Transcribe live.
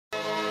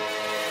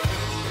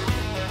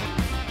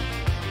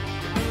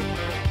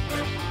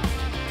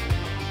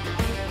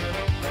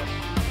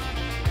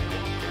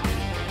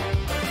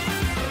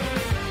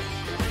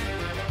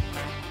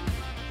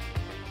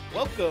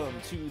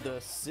Welcome to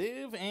the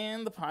Civ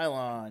and the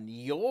Pylon,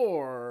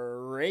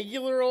 your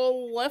regular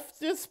old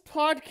leftist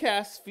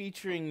podcast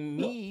featuring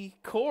me,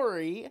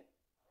 Cory.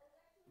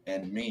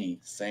 And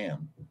me,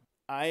 Sam.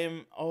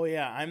 I'm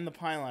the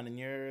Pylon and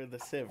you're the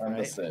Civ, right? I'm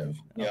the Civ.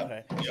 Yeah.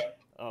 Okay. Yeah.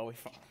 Oh,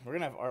 we're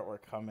gonna have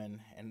artwork come in,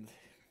 and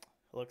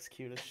it looks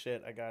cute as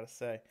shit, I gotta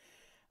say.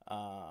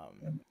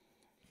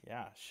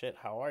 Yeah, shit.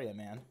 How are you,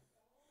 man?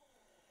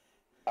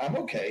 I'm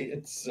okay.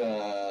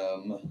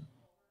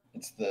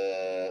 It's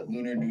the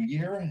Lunar New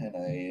Year,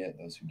 and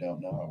those who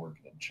don't know, I work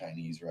at a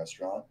Chinese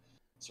restaurant.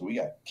 So we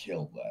got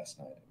killed last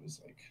night. It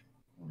was like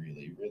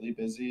really, really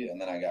busy. And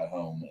then I got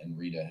home, and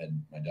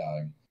my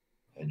dog,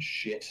 had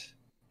shit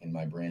in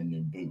my brand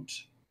new boot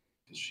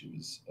because she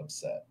was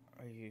upset.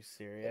 Are you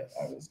serious?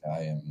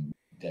 I am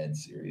dead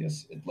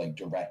serious. It like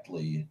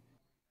directly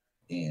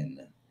in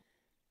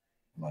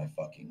my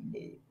fucking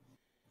boot.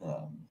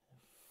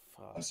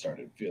 I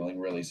started feeling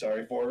really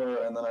sorry for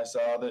her, and then I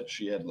saw that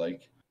she had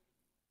like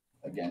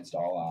against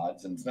all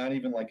odds, and it's not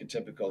even like a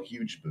typical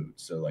huge boot,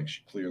 so like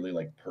she clearly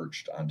like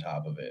perched on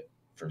top of it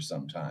for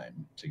some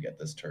time to get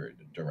this turd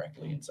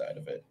directly inside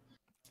of it.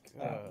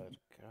 Good God,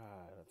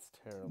 that's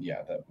terrible.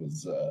 Yeah, that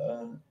was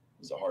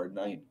a hard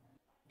night,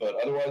 but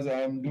otherwise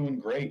I'm doing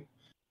great.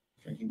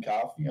 Drinking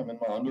coffee, I'm in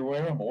my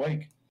underwear, I'm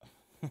awake.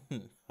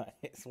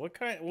 Nice. What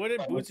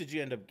boots did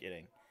you end up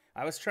getting?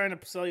 I was trying to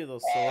sell you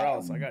those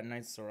Sorels. I got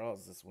nice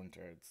Sorels this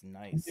winter. It's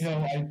nice. You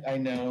know, I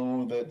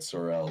know that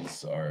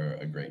Sorels are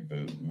a great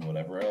boot and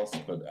whatever else,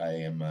 but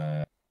I'm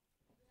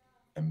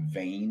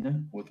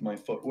vain with my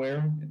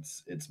footwear.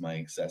 It's my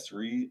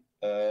accessory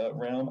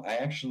realm.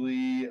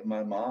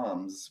 My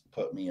mom's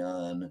put me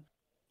on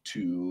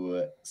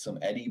to some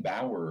Eddie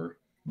Bauer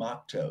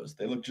mock toes.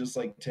 They look just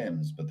like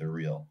Tim's, but they're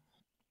real.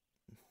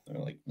 They're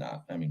like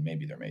not. I mean,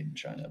 maybe they're made in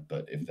China,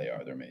 but if they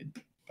are, they're made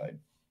by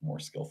more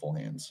skillful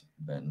hands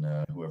than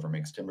whoever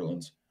makes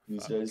Timberlands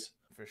these days.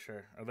 For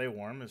sure. Are they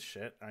warm as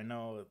shit? I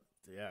know,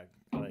 yeah,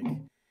 like,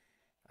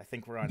 I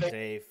think we're on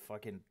day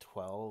fucking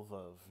 12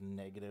 of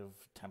negative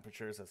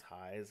temperatures as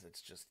highs.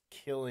 It's just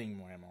killing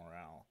my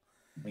morale.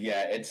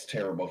 Yeah, it's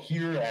terrible.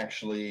 Here,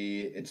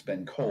 actually, it's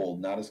been cold.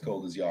 Not as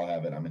cold as y'all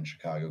have it. I'm in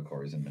Chicago,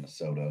 Cory's in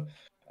Minnesota.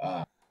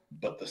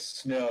 But the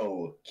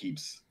snow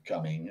keeps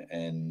coming,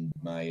 and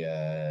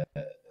my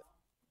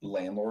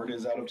landlord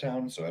is out of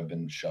town, so I've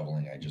been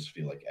shoveling. I just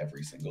feel like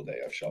every single day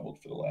I've shoveled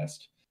for the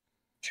last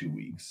 2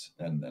 weeks,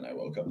 and then I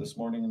woke up this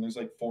morning and there's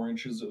like 4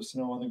 inches of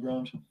snow on the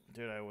ground.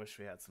 Dude, I wish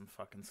we had some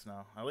fucking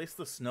snow. At least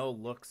the snow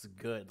looks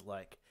good.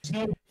 Like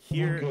snow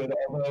here, good.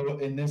 Although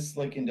in this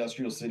like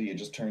industrial city, it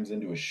just turns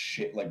into a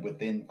shit. Like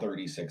within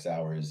 36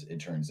 hours, it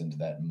turns into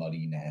that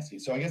muddy, nasty.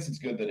 So I guess it's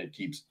good that it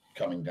keeps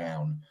coming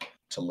down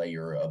to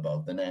layer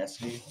above the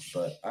nasty.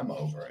 But I'm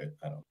over it.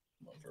 I'm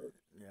over it.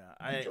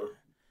 Yeah,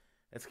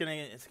 It's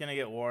gonna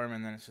get warm,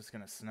 and then it's just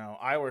gonna snow.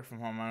 I work from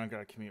home. I don't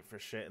gotta commute for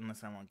shit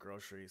unless I want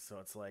groceries. So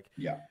it's like,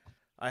 yeah,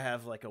 I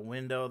have like a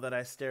window that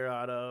I stare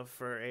out of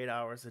for 8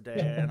 hours a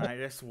day, and I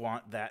just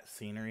want that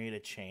scenery to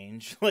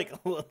change like a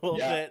little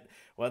bit,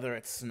 whether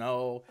it's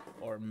snow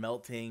or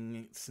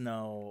melting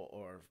snow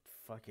or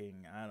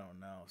fucking, I don't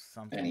know,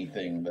 something.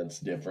 Anything that's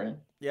different.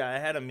 Yeah, I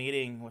had a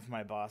meeting with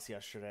my boss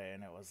yesterday,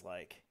 and it was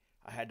like,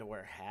 I had to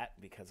wear a hat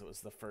because it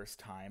was the first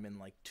time in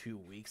like 2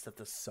 weeks that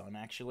the sun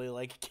actually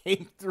like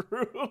came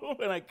through,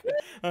 and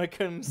I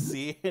couldn't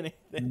see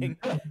anything.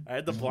 I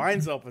had the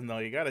blinds open though.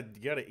 You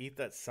gotta eat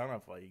that sun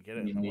up while you get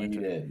it in the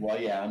winter. It. Well,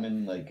 yeah, I'm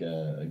in like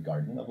a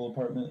garden level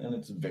apartment, and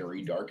it's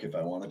very dark if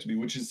I want it to be,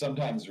 which is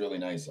sometimes really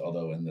nice.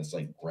 Although in this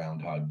like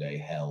Groundhog Day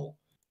hell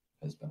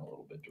has been a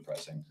little bit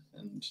depressing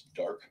and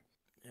dark.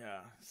 Yeah.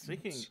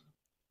 Speaking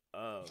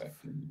of,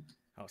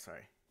 oh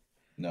sorry.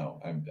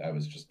 No, I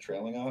was just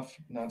trailing off,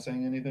 not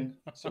saying anything.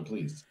 So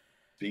please,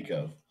 speak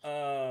of.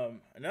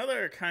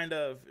 Another kind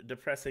of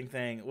depressing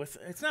thing.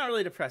 It's not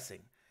really depressing,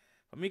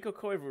 but Mikko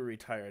Koivu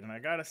retired, and I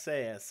gotta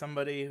say, as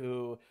somebody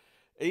who,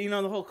 the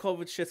whole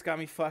COVID shit's got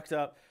me fucked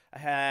up. I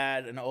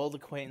had an old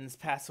acquaintance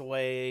pass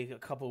away a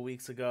couple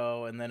weeks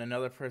ago, and then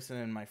another person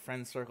in my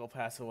friend circle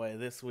pass away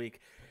this week,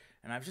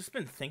 and I've just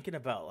been thinking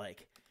about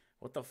like,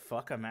 what the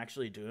fuck I'm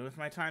actually doing with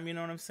my time, you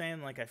know what I'm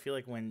saying? Like, I feel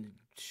like when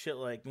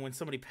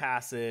somebody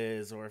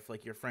passes, or if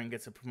like your friend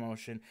gets a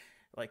promotion,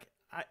 like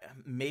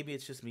maybe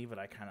it's just me, but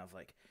I kind of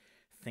like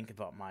think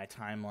about my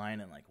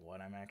timeline and like what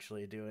I'm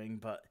actually doing.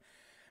 But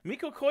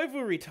Mikko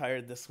Koivu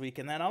retired this week,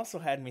 and that also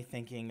had me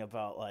thinking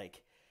about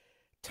like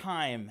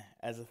time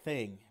as a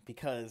thing,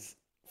 because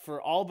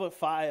for all but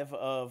 5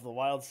 of the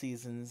Wild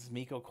seasons,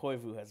 Mikko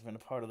Koivu has been a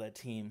part of that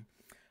team.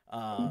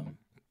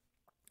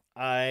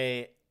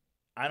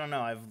 I don't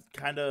know. I've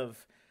kind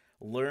of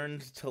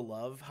learned to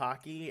love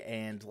hockey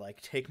and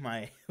like take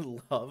my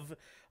love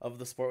of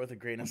the sport with a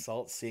grain of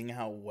salt, seeing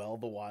how well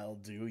the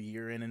Wild do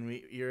year in and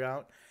year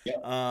out.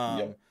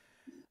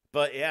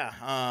 But yeah,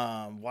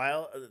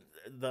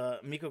 the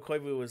Mikko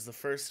Koivu was the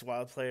first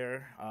Wild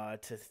player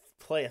to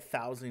play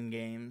 1,000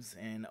 games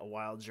in a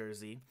Wild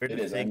jersey. It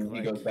is. I mean,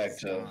 he goes back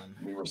to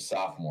we were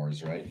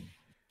sophomores, right,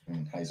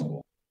 in high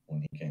school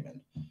when he came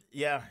in.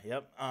 Yeah,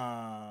 yep.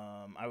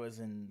 I was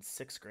in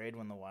 6th grade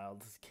when the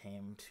Wild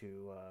came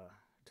to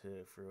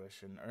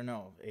fruition, or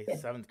no,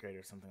 eighth, 7th grade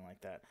or something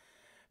like that.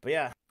 But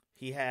yeah,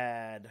 he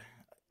had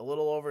a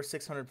little over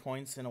 600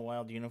 points in a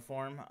Wild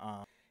uniform.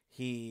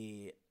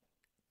 He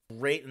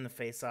great in the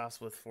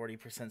faceoffs with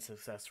 40%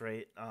 success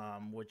rate,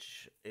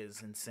 which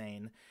is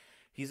insane.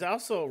 He's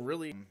also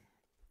really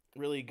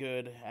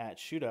good at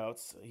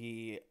shootouts.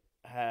 He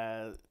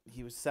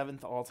was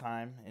 7th all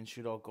time in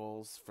shootout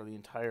goals for the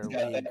entire He's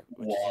got league, that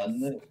which is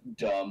one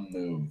dumb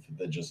move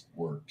that just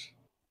worked.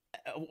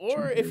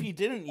 or if he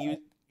didn't use,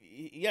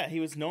 yeah, he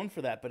was known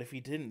for that. But if he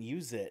didn't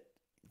use it,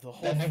 the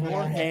whole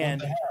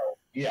forehand.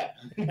 Yeah.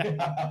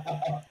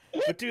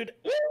 But dude,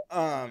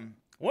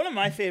 one of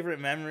my favorite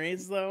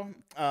memories though,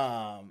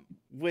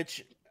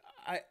 which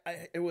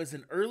it was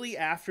an early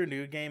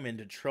afternoon game in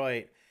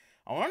Detroit.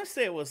 I want to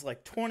say it was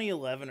like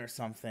 2011 or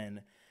something.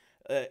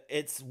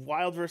 It's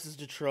Wild versus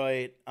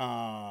Detroit,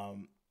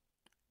 and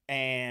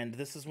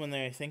this is when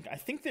I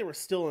think they were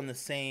still in the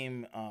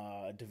same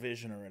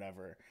division or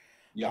whatever.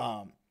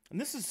 Yeah. And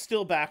this is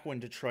still back when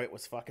Detroit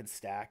was fucking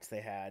stacked.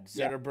 They had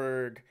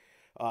Zetterberg,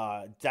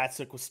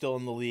 Datsuk was still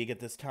in the league at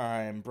this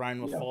time.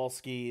 Brian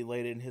Rafalski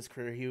late in his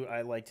career,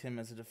 I liked him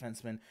as a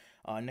defenseman.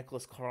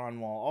 Nicholas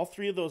Kronwall, all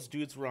three of those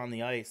dudes were on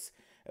the ice.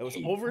 It was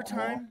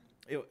overtime.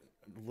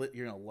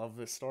 You're gonna love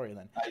this story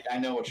then. I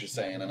know what you're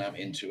saying, and I'm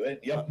into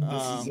it. Yep,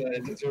 this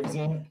deserves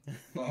a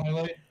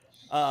highlight.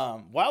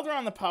 Wild are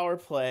on the power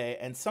play,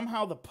 and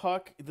somehow the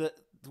puck, the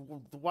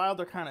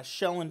Wild are kind of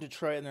shelling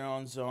Detroit in their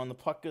own zone. The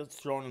puck gets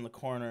thrown in the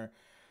corner.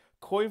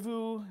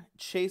 Koivu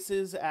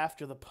chases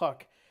after the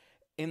puck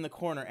in the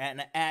corner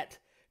at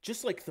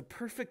just like the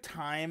perfect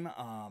time.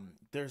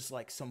 There's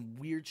like some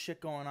weird shit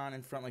going on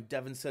in front, like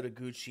Devin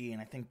Setaguchi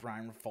and I think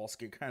Brian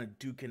Rafalski are kind of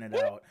duking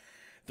it out.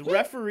 The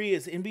referee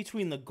is in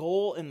between the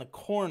goal and the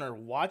corner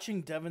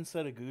watching Devin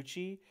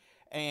Setaguchi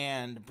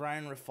and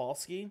Brian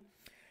Rafalski.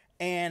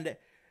 And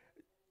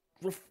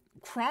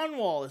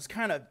Kronwall is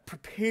kind of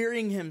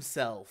preparing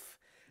himself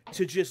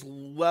to just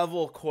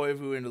level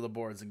Koivu into the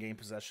boards and gain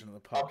possession of the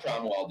puck. How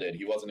Kronwall did.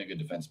 He wasn't a good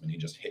defenseman. He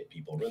just hit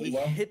people really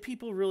well. He hit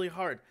people really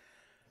hard.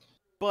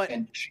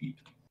 And cheap.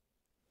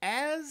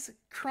 As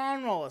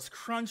Kronwall is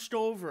crunched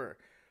over,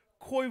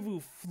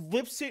 Koivu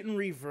flips it in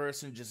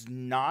reverse and just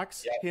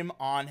knocks him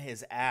on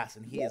his ass,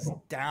 and he is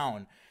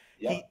down.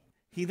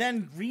 He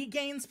then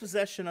regains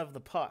possession of the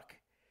puck,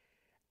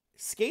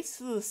 skates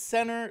to the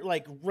center,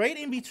 like right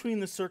in between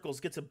the circles,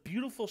 gets a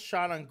beautiful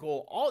shot on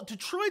goal. All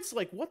Detroit's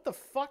like, what the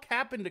fuck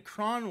happened to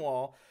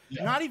Kronwall?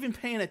 Not even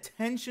paying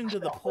attention to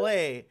the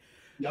play.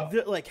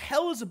 Like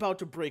hell is about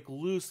to break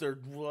loose. They're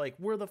like,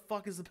 where the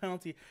fuck is the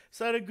penalty?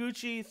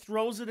 Setaguchi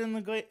throws it in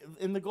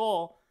the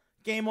goal.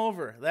 Game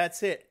over.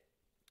 That's it.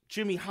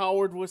 Jimmy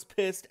Howard was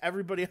pissed.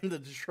 Everybody on the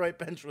Detroit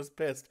bench was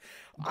pissed.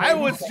 I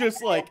was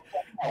just like,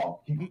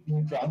 he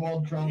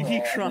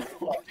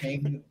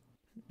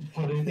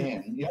put it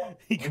in. Yeah,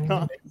 he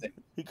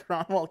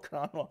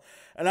Kronwall.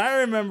 And I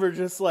remember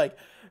just like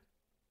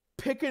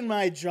picking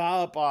my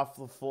jaw up off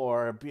the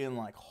floor, being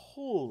like,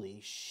 holy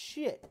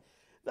shit,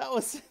 that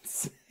was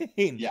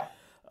insane. Yeah,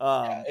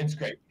 it's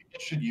great.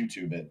 People should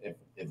YouTube it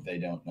if they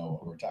don't know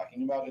what we're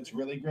talking about. It's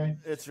really great.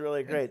 It's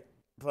really great.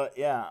 But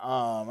yeah,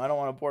 I don't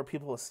want to bore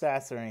people with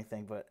stats or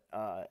anything, but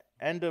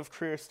end of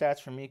career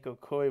stats for Mikko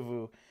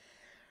Koivu.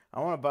 I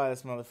want to buy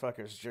this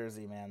motherfucker's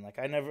jersey, man. Like,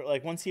 I never,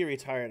 like, once he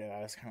retired it,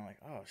 I was kind of like,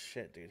 oh,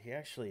 shit, dude. He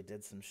actually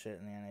did some shit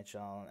in the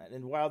NHL.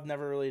 And Wild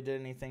never really did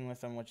anything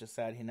with him, which is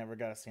sad. He never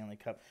got a Stanley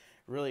Cup.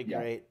 Really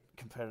great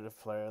competitive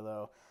player,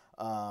 though.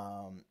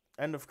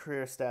 End of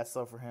career stats,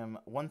 though, for him.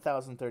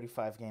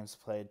 1,035 games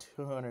played,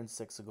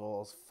 206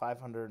 goals,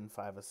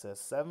 505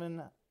 assists,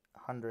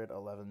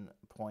 711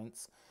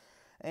 points,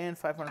 and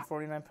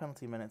 549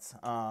 penalty minutes.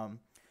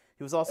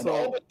 He was also... And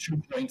all but 2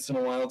 points in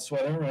a Wild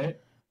sweater, right?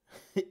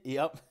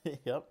 Yep.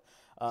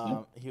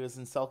 He was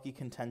in Selke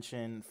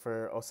contention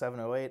for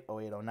 07-08,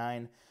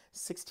 08-09,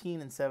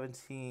 16 and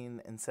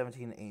 17, and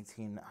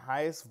 17-18.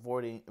 Highest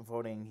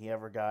voting he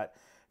ever got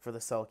for the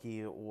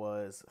Selke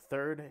was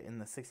 3rd in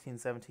the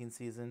 16-17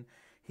 season.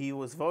 He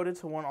was voted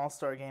to one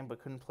All-Star game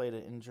but couldn't play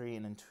to injury,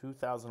 and in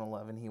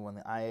 2011 he won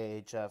the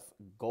IAHF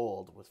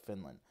Gold with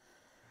Finland.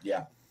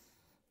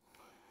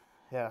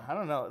 Yeah, I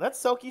don't know. That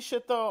Selke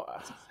shit, though.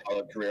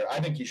 Solid career. I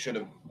think he should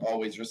have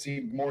always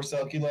received more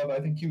Selke love. I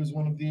think he was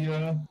one of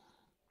the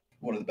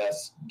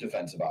best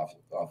defensive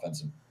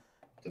offensemen.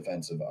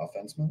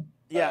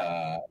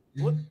 Yeah.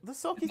 The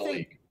Selke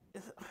thing.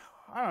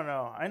 I don't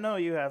know. I know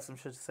you have some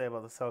shit to say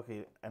about the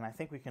Selke, and I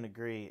think we can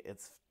agree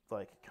it's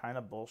like kind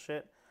of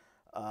bullshit.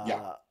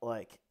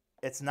 Like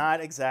it's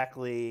not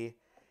exactly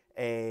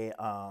a.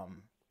 I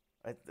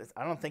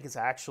don't think it's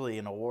actually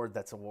an award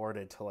that's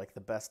awarded to like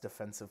the best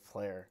defensive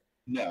player.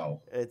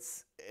 No,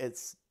 it's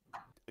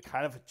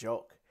kind of a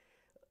joke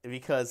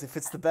because if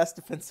it's the best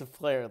defensive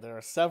player, there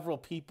are several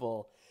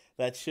people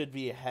that should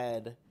be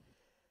ahead.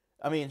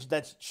 I mean,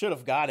 that should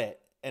have got it,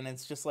 and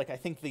it's just like I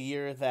think the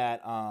year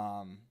that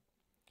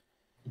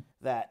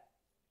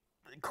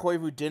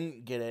Koivu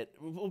didn't get it.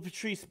 Well,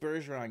 Patrice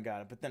Bergeron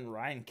got it, but then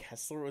Ryan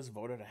Kessler was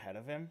voted ahead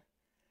of him.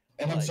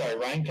 And I'm sorry,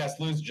 Ryan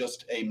Kessler is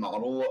just a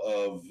model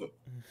of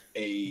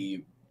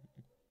a.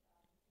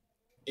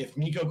 If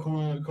Mikko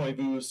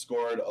Koivu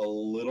scored a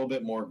little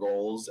bit more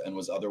goals and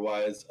was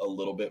otherwise a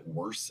little bit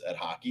worse at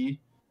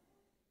hockey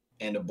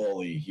and a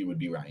bully, he would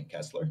be Ryan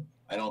Kessler.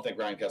 I don't think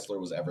Ryan Kessler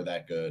was ever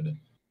that good,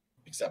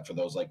 except for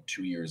those like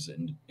 2 years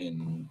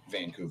in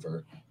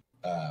Vancouver,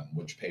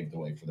 which paved the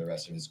way for the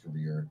rest of his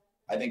career.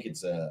 I think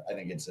it's a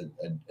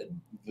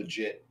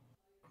legit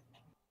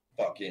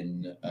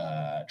fucking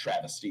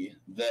travesty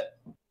that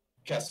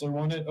Kessler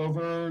won it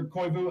over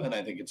Koivu, and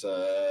I think it's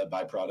a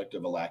byproduct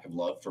of a lack of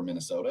love for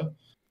Minnesota,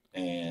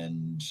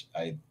 and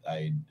I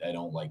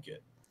don't like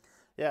it.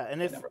 Yeah,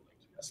 and I never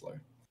liked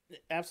Kessler.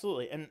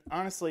 Absolutely, and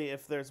honestly,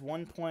 if there's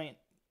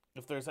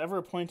ever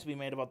a point to be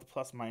made about the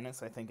plus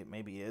minus, I think it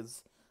maybe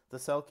is the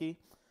Selke.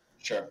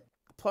 Sure.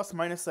 Plus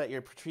minus that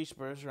year, Patrice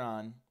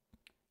Bergeron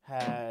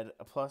had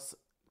a plus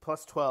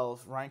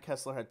 12. Ryan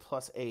Kessler had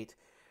plus 8.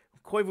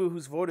 Koivu,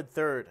 who's voted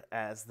third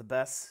as the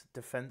best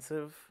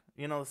defensive,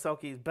 the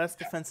Selke's best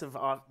defensive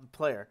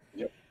player.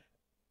 Yep.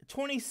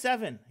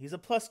 27. He's a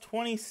plus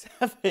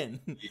 27.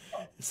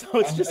 So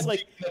it's just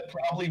like that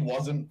probably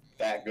wasn't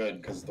that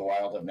good because the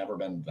Wild have never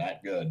been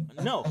that good.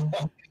 No.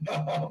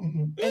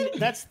 And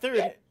that's third.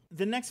 Yeah.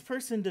 The next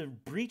person to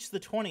breach the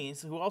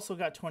 20s, who also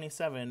got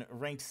 27,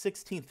 ranked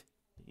 16th.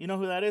 You know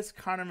who that is?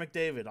 Connor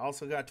McDavid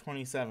also got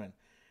 27.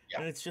 Yeah.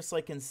 And it's just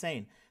like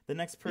insane. The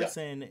next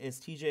person is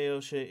TJ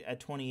Oshie at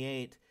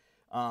 28,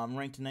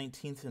 ranked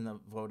 19th in the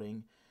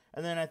voting.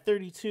 And then at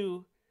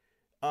 32,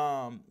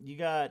 you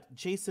got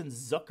Jason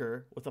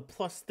Zucker with a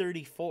plus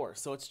 34.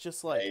 So it's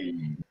just like,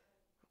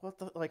 what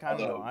the, like, I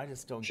don't know. I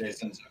just don't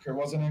Jason get Zucker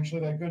wasn't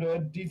actually that good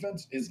at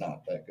defense. Is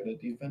not that good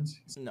at defense.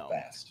 He's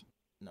fast.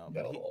 No, he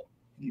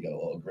got a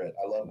little grit.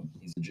 I love him.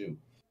 He's a Jew.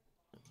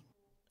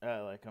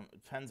 Like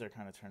Pens are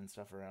kind of turning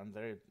stuff around.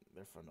 They're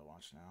fun to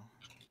watch now.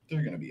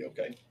 They're gonna be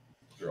okay.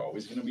 They're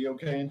always gonna be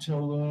okay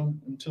until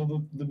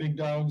the big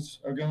dogs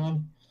are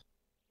gone.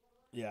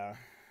 Yeah.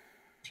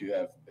 If you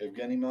have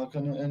Evgeny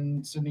Malkin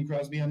and Sidney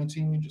Crosby on the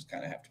team, you just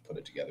kind of have to put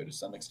it together to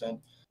some extent.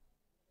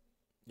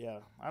 Yeah,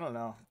 I don't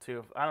know,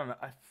 too. I don't know.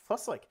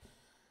 Plus, like,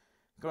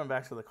 going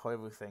back to the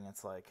Koivu thing,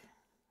 it's like,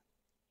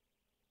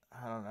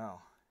 I don't know.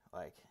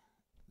 Like,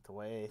 the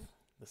way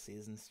the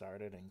season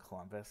started in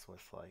Columbus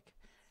with, like,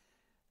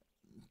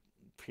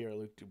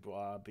 Pierre-Luc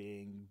Dubois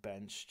being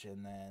benched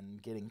and then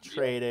getting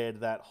traded,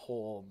 that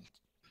whole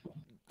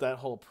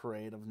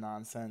parade of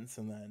nonsense,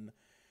 and then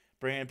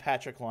bringing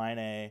Patrick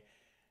Laine.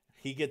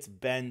 He gets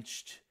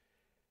benched,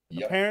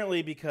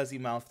 apparently because he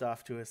mouthed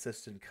off to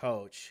assistant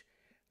coach.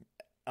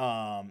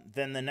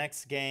 Then the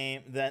next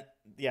game,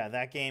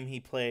 that game he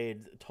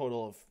played a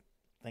total of,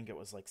 I think it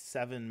was like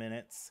 7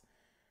 minutes,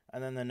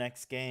 and then the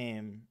next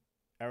game,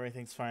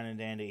 everything's fine and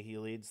dandy. He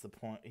leads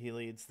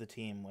the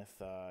team with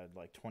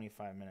like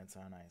 25 minutes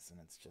on ice, and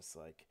it's just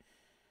like,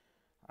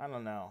 I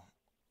don't know.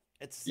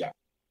 It's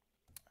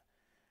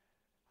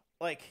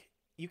like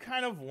you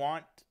kind of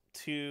want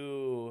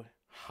to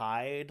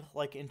hide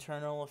like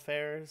internal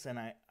affairs, and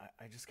I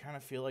just kind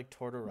of feel like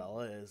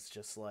Tortorella is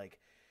just like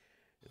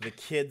the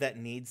kid that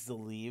needs to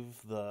leave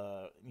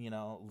the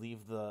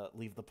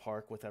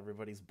park with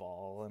everybody's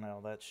ball and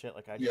all that shit.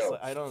 Like I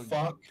don't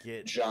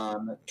get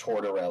John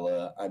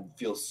Tortorella. I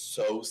feel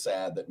so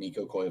sad that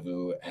Mikko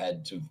Koivu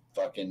had to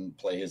fucking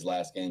play his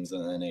last games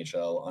in the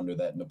NHL under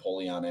that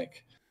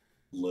Napoleonic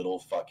little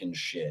fucking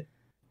shit.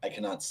 I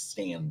cannot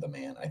stand the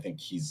man. I think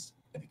he's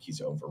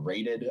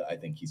overrated. I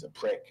think he's a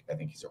prick. I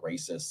think he's a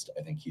racist.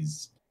 I think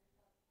he's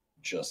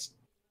just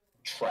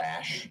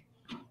trash.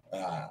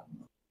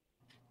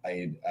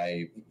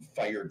 I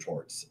fired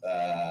Torts.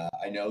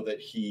 I know that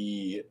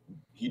he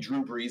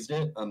Drew Brees'd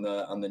it on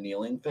the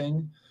kneeling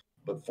thing,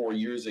 but 4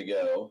 years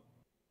ago,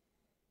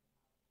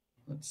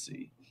 let's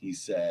see, he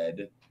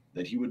said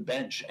that he would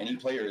bench any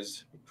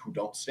players who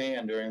don't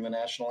stand during the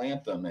national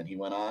anthem, and he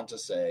went on to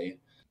say,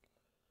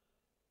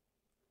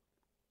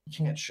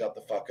 "You can't shut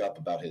the fuck up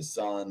about his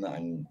son.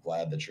 I'm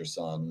glad that your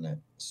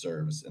son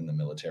serves in the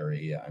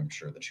military. I'm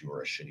sure that you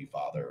are a shitty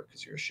father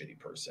because you're a shitty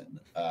person."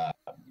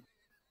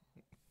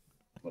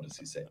 What does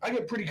he say? I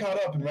get pretty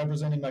caught up in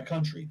representing my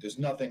country. There's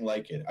nothing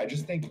like it. I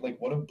just think,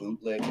 like, what a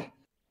bootleg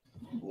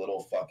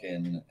little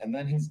fucking... And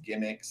then his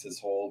gimmicks, his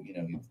whole,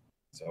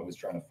 he's always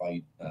trying to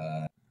fight,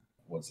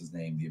 what's his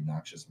name? The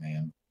obnoxious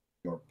man.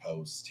 New York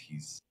Post.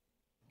 He's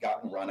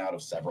gotten run out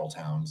of several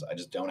towns. I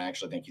just don't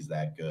actually think he's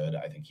that good.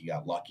 I think he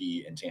got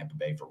lucky in Tampa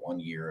Bay for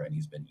 1 year, and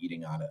he's been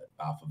eating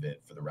off of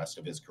it for the rest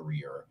of his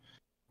career.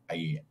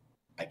 I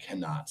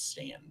cannot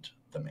stand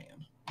the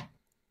man.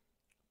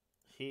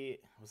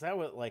 Was that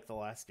what, like, the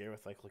last year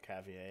with, like,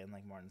 LeCavier and,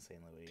 like, Martin St.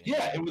 Louis?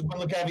 Yeah, it was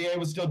when LeCavier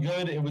was still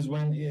good. It was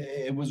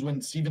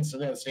when Steven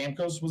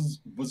Stamkos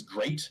was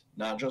great,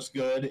 not just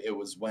good. It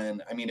was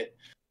when, I mean,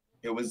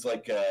 it was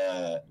like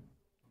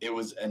it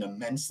was an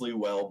immensely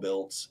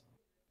well-built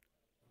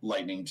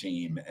Lightning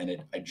team,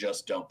 and I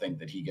just don't think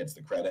that he gets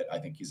the credit. I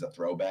think he's a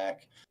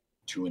throwback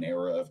to an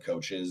era of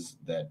coaches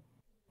that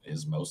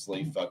is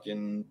mostly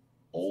fucking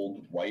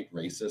old white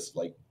racist,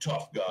 like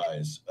tough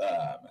guys.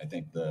 I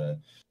think the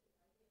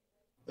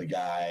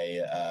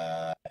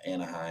guy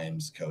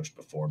Anaheim's coach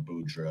before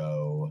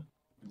Boudreaux,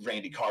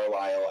 Randy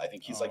Carlisle. I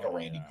think he's like a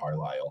Randy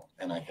Carlisle,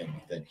 and I think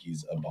that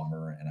he's a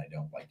bummer, and I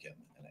don't like him.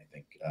 And I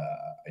think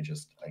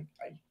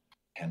I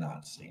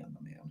cannot stand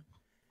the man.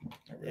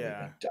 I really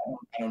don't.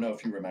 I don't know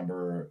if you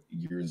remember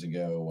years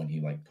ago when he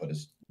like put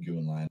his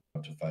goon line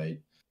up to fight.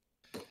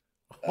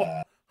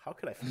 How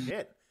could I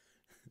forget?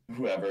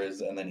 Whoever is,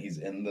 and then he's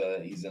in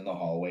the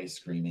hallway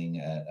screaming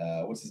at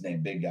what's his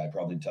name, big guy,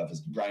 probably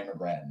toughest, Brian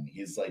McGrattan.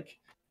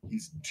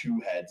 He's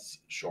 2 heads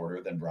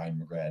shorter than Brian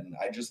McGrattan.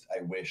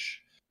 I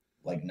wish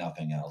like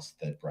nothing else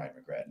that Brian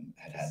McGrattan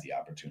had the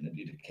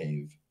opportunity to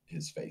cave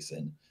his face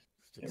in.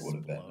 It would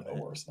have been a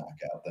worse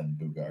knockout than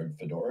Bugard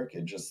Fedoruk.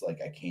 It just like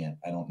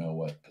I don't know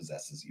what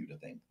possesses you to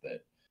think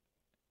that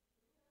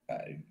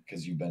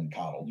because you've been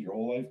coddled your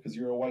whole life because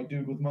you're a white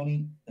dude with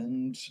money,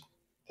 and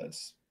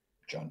that's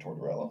John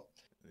Tortorella.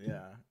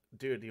 Yeah,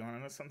 dude, do you want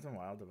to know something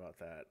wild about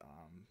that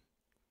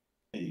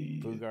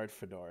Bugard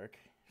Fedoruk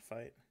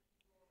fight?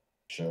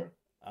 Sure.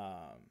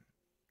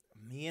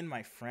 Me and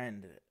my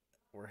friend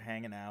were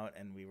hanging out,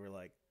 and we were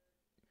like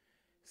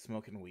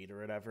smoking weed or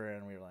whatever,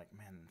 and we were like,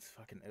 man, it's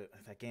fucking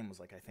that game was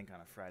like I think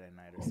on a Friday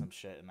night or some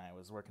shit, and I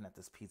was working at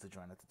this pizza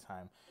joint at the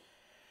time.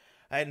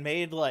 I had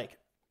made like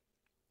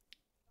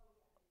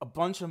a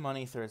bunch of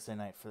money Thursday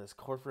night for this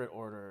corporate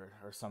order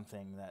or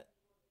something that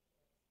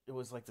it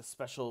was like the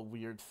special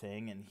weird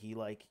thing, and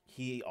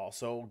he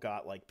also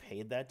got like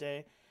paid that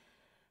day.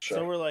 Sure.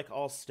 So we're like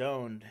all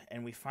stoned,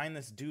 and we find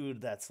this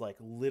dude that's like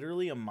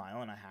literally a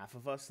mile and a half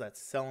of us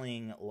that's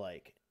selling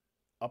like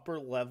upper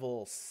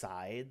level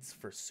sides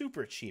for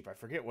super cheap. I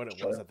forget what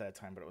it was at that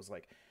time, but it was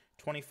like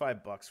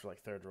 $25 for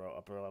like third row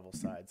upper level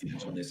sides.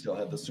 When they still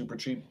had the super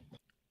cheap.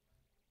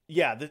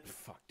 Yeah,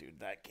 fuck, dude,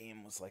 that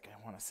game was like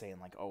I want to say in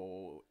like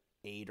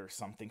 2008 or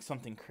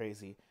something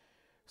crazy.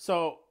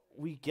 So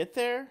we get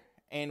there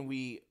and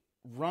we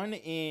run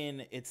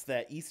in. It's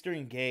that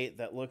eastern gate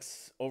that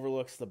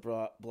overlooks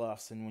the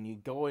bluffs, and when you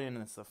go in,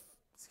 it's a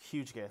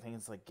huge gate. I think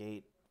it's like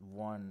gate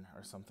 1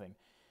 or something,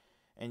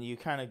 and you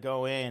kind of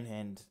go in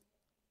and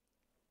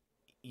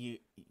you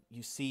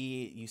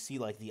see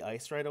like the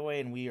ice right away,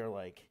 and we're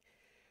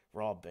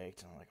all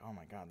baked, and I'm like, oh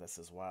my god, this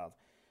is wild.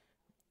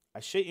 I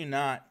shit you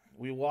not,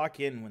 we walk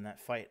in when that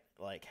fight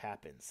like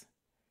happens.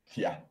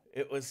 Yeah.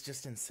 It was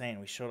just insane.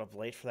 We showed up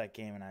late for that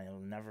game, and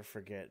I'll never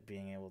forget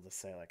being able to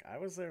say, like, I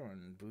was there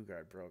when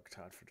Bugard broke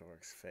Todd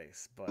Fedoruk's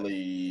face. But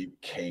really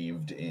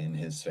caved in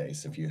his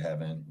face. If you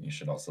haven't, you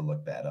should also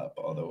look that up.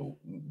 Although,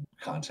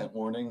 content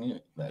warning,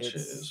 that shit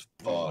is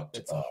fucked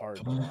It's up. hard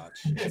to watch.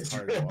 It's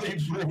hard really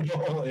to watch.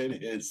 brutal.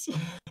 It is.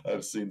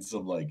 I've seen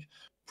some, like,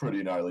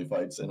 pretty gnarly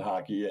fights in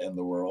hockey and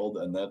the world,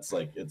 and that's,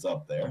 like, it's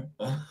up there.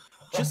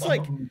 Just,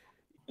 like,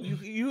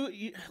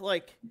 you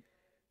like...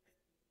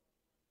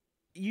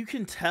 You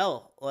can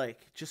tell,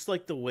 like, just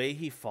like the way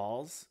he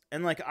falls,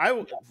 and like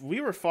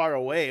we were far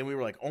away, and we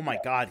were like, "Oh my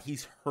god,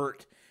 he's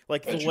hurt!"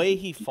 Like the way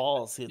he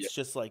falls, it's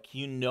just like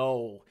he's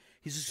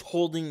just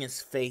holding his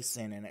face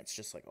in, and it's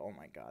just like, "Oh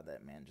my god,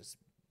 that man just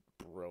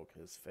broke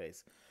his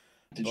face."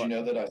 Did you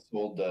know that I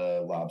sold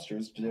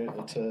lobsters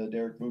to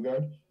Derek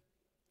Bugard?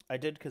 I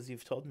did, because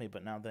you've told me,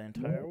 but now the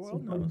entire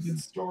world knows. It's a good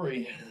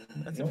story.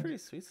 That's a pretty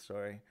sweet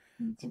story.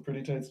 It's a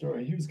pretty tight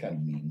story. He was kind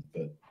of mean,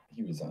 but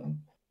he was on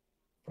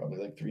probably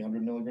like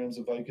 300 milligrams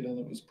of Vicodin.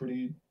 It was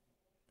pretty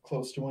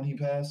close to when he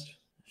passed.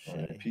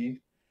 R.I.P.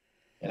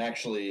 And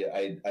actually,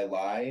 I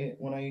lie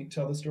when I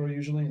tell the story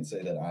usually and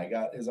say that I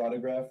got his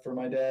autograph for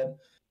my dad.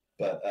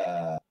 But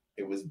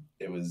it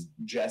was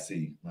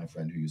Jesse, my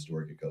friend who used to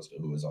work at Costa,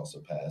 who has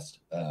also passed.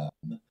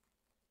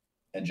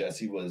 And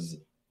Jesse was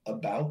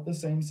about the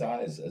same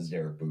size as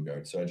Derek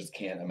Bugard. So I just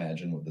can't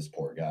imagine what this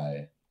poor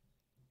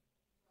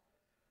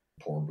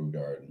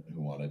Bugard,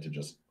 who wanted to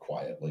just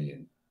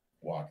quietly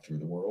walk through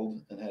the world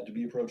and had to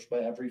be approached by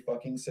every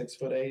fucking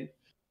 6'8"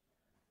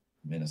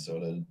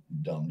 Minnesota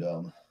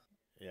dum-dum.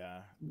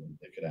 Yeah.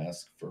 They could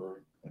ask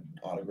for an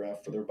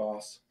autograph for their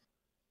boss.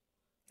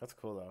 That's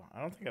cool, though.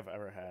 I don't think I've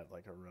ever had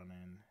like a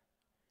run-in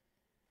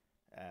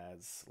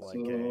as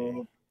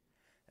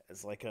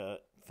like a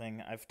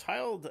thing. I've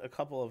tiled a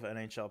couple of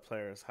NHL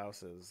players'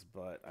 houses,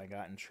 but I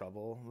got in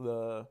trouble.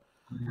 The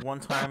one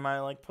time I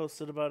like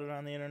posted about it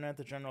on the internet,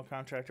 the general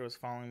contractor was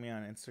following me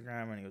on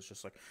Instagram, and he was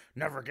just like,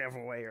 "Never give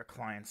away your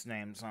clients'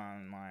 names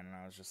online." And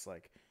I was just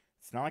like,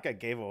 it's not like I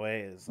gave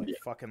away his like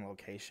fucking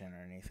location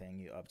or anything,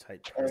 you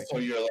uptight prick. So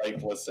you're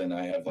like, listen,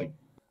 I have like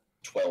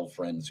 12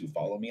 friends who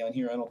follow me on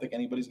here. I don't think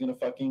anybody's gonna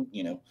fucking,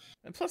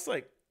 And plus,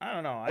 like, I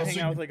don't know, I hang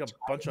out with like a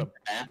bunch of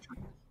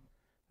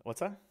What's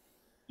that?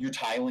 You're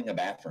tiling a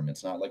bathroom.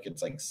 It's not like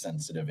it's like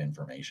sensitive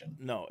information.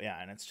 No,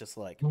 yeah, and it's just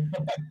like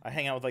I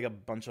hang out with like a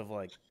bunch of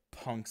like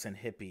punks and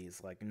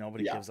hippies. Like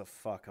nobody gives a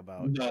fuck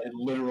about. No,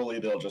 literally,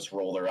 they'll just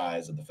roll their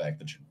eyes at the fact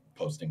that you're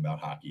posting about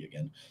hockey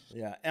again.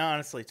 Yeah, and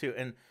honestly too.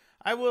 And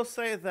I will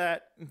say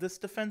that this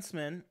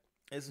defenseman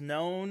is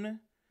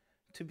known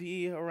to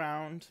be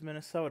around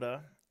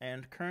Minnesota,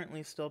 and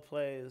currently still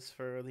plays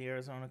for the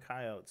Arizona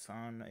Coyotes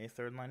on a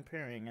third line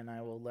pairing, and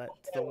I will let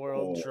the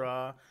world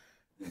draw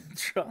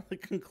the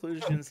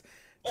conclusions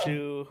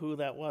to who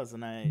that was,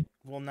 and I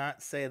will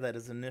not say that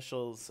his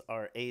initials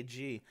are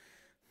AG.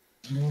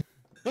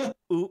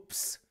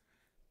 Oops.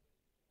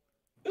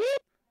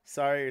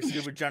 Sorry, your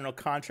Scuba General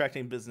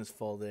contracting business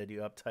folded,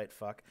 you uptight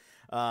fuck.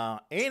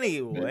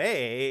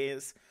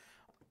 Anyways,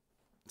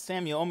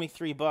 Sam, you owe me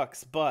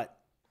 $3, but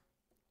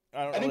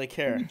I don't really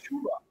care.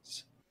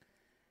 $2.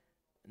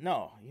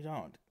 No, you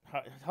don't.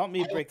 Help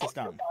me break this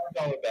down.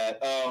 $5 bet.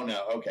 Oh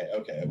no. Okay.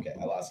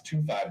 I lost two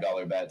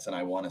 $5 bets and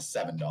I won a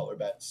 $7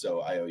 bet, so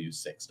I owe you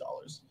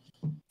 $6.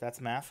 That's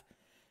math.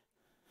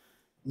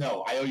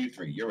 No, I owe you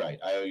 $3. You're right.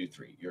 I owe you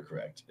 $3. You're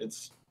correct.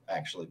 It's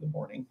actually the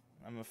morning.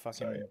 I'm a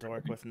fucking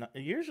dork with.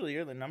 Usually,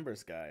 you're the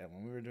numbers guy.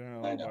 When we were doing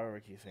a little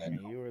barbecue thing,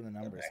 you were the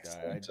numbers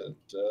guy.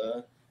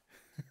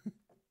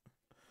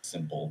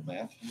 Simple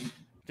math.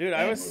 Dude,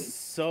 I was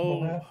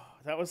so.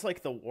 That was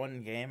like the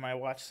one game I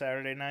watched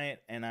Saturday night,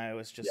 and I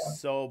was just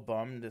so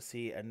bummed to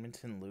see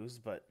Edmonton lose.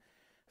 But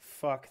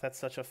fuck, that's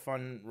such a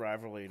fun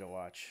rivalry to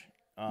watch.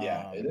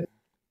 It is.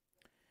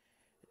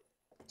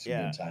 It's a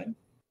good time.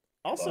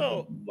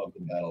 Also, love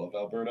the Battle of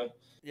Alberta.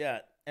 Yeah,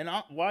 and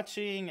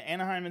watching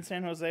Anaheim and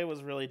San Jose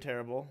was really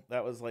terrible.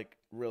 That was like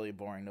really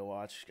boring to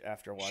watch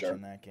after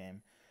watching that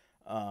game.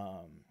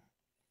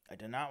 I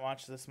did not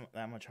watch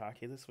that much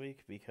hockey this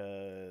week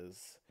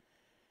because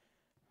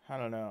I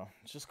don't know.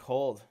 It's just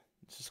cold.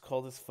 It's just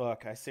cold as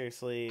fuck. I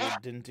seriously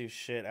didn't do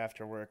shit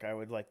after work. I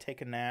would like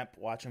take a nap,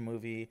 watch a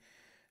movie,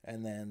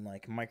 and then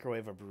like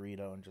microwave a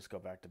burrito and just go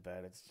back to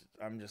bed.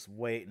 I'm just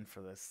waiting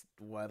for this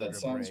weather to break. That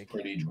sounds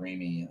pretty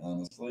dreamy,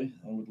 honestly.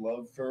 I would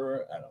love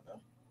for, I don't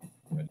know,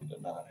 ready to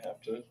not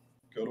have to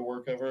go to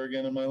work ever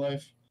again in my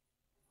life.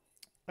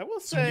 I will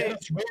say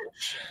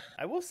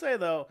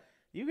though,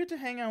 you get to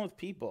hang out with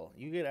people.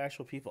 You get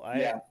actual people.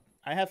 I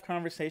have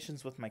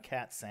conversations with my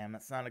cat, Sam.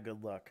 That's not a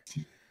good look.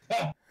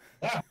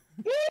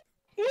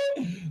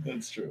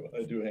 That's true.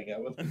 I do hang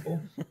out with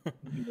people.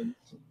 even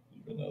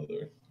though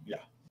they're,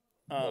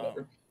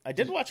 whatever. I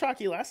did watch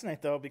hockey last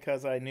night, though,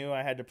 because I knew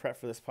I had to prep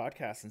for this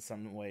podcast in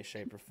some way,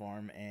 shape, or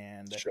form.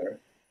 And sure.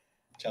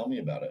 Tell me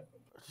about it.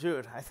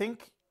 Dude, I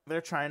think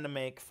they're trying to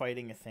make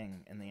fighting a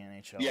thing in the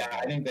NHL. Yeah,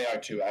 I think they are,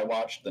 too. I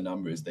watched the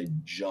numbers. They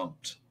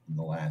jumped in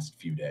the last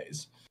few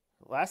days.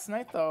 Last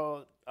night,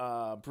 though,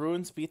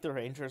 Bruins beat the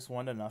Rangers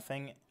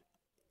 1-0.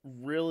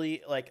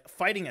 Really, like,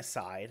 fighting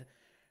aside,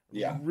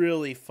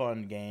 really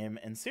fun game.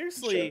 And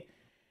seriously,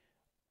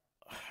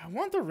 I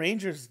want the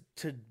Rangers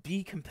to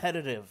be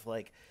competitive.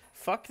 Like,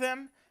 fuck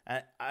them.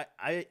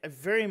 I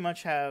very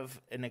much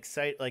have an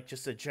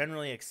just a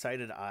generally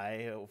excited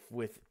eye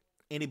with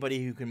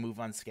anybody who can move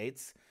on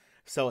skates.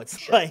 So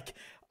it's like,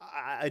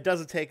 it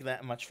doesn't take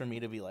that much for me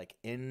to be like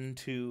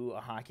into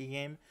a hockey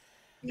game.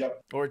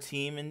 Or a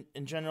team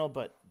in general,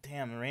 but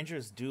damn, the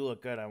Rangers do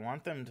look good. I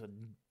want them to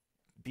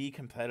be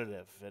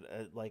competitive.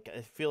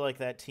 I feel like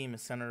that team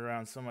is centered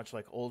around so much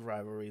like old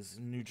rivalries,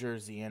 New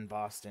Jersey and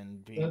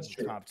Boston being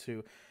top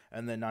two,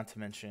 and then not to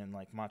mention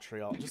like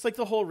Montreal, just like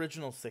the whole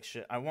original six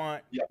shit. I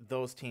want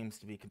those teams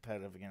to be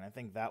competitive again. I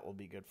think that will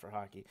be good for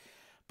hockey.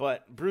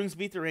 But Bruins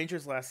beat the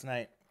Rangers last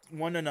night,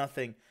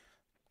 1-0.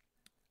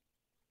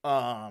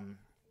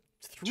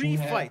 3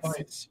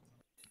 fights.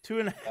 Two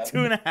and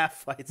a half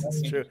fights.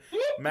 It's true.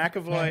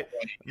 McAvoy.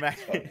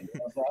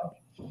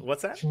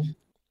 What's that?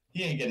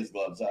 He didn't get his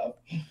gloves off.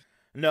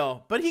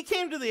 No, but he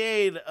came to the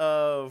aid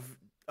of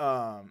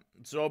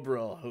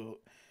Zobril, who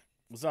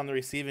was on the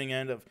receiving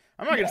end of.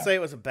 I'm not gonna say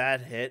it was a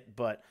bad hit,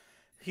 but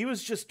he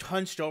was just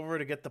hunched over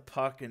to get the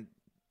puck, and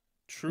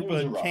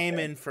Trouba came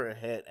in for a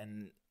hit,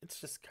 and it's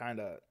just kind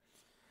of.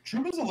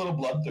 Trouba's a little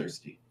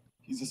bloodthirsty.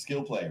 He's a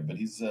skill player, but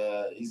he's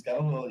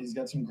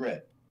got some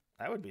grit.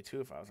 I would be too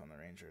if I was on the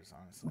Rangers,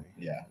 honestly.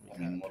 Yeah, I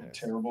mean,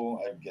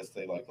 terrible. I guess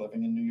they like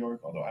living in New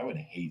York, although I would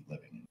hate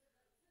living in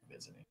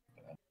visiting.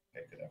 But I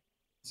could have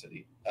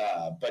city.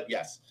 But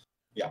yes,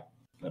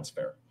 that's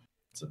fair.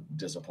 It's a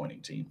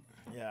disappointing team.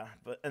 Yeah,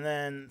 and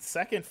then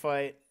second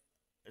fight,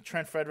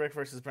 Trent Frederick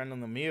versus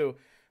Brendan Lemieux.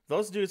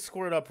 Those dudes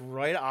scored up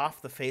right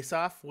off the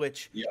face-off,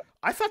 which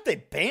I thought they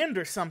banned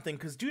or something.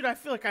 Because, dude, I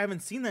feel like I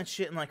haven't seen that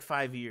shit in like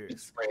 5 years.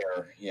 It's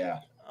rare, yeah.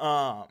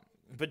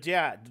 But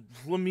yeah,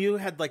 Lemieux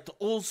had like the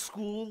old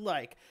school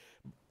like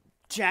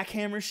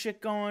jackhammer shit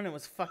going. It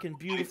was fucking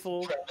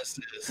beautiful.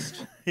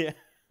 Yeah.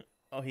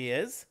 Oh, he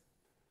is?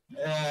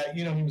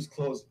 He was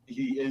close.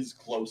 He is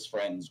close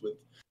friends with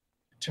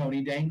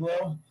Tony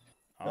Danglo.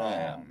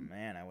 Oh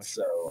man, I wish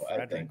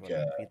Frederick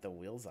would beat the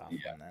wheels off him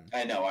then.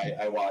 I know.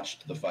 I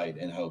watched the fight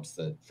in hopes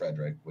that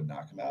Frederick would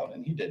knock him out,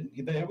 and he didn't.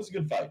 It was a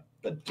good fight,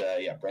 but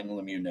Brendan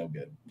Lemieux no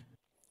good.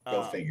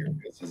 Go figure,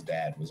 because his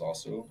dad was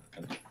also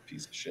kind of a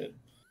piece of shit.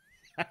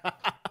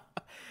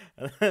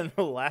 And then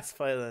the last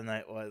fight of the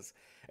night was,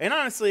 and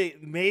honestly,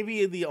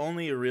 maybe the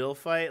only real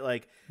fight,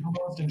 like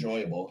most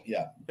enjoyable,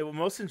 it was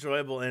most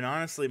enjoyable, and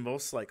honestly,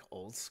 most like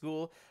old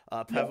school.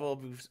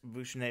 Pavel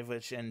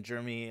Buchnevich and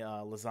Jeremy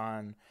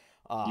Lazan.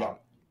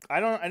 I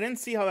didn't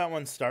see how that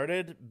one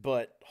started,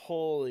 but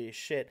holy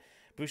shit,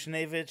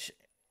 Buchnevich,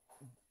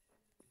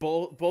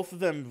 both of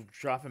them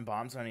dropping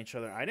bombs on each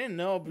other. I didn't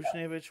know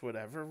Buchnevich would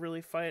ever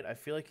really fight. I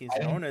feel like he's I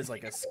known didn't as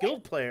like think a so.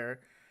 skilled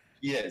player,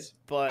 He is. I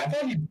but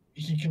thought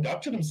he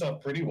conducted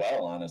himself pretty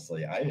well,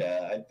 honestly.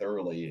 I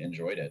thoroughly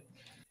enjoyed it.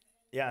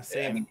 yeah, I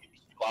same. mean, he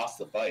lost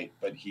the fight,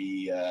 but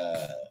he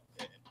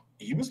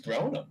was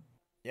throwing him.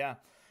 Yeah.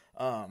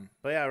 But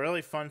yeah,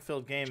 really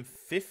fun-filled game.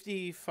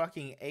 50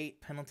 fucking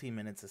 8 penalty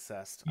minutes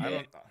assessed.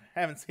 Yeah.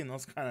 Haven't seen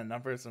those kind of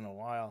numbers in a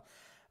while.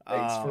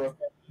 Thanks for a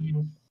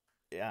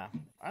Yeah.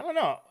 I don't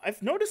know.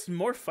 I've noticed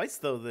more fights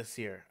though this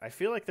year. I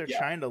feel like they're Yeah.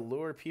 trying to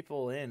lure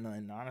people in,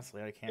 and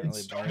honestly, I can't It really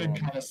blame started them.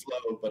 kind of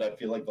slow, but I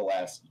feel like the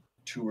last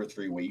 2 or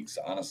 3 weeks,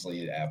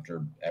 honestly,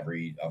 after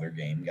every other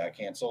game got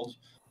canceled,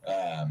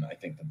 I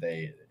think that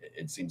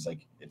it seems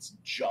like it's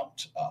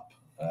jumped up.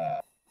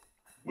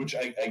 Which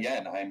uh,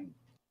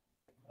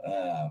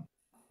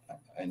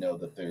 I know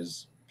that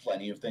there's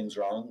plenty of things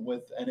wrong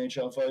with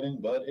NHL fighting,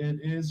 but it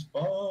is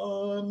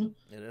fun.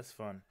 It is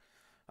fun.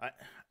 I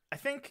I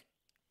think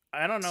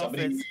I don't know if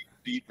Somebody it's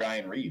beat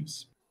Ryan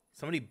Reeves.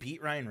 somebody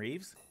beat Ryan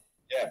Reeves.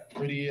 Yeah,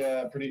 pretty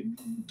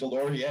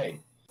Delorier,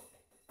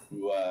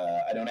 who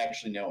I don't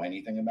actually know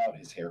anything about.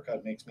 His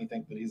haircut makes me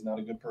think that he's not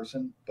a good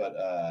person, but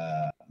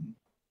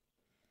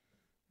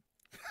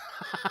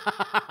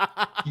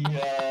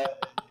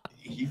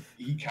he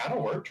he kind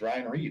of worked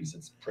Ryan Reeves.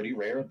 It's pretty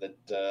rare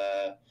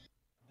that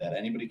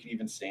anybody can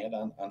even stand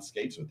on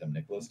skates with him.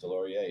 Nicholas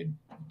Delorier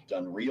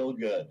done real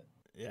good.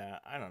 Yeah,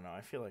 I don't know.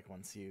 I feel like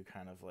once you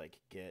kind of like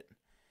get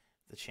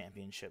the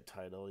championship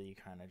title, you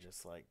kind of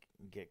just like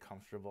get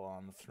comfortable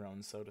on the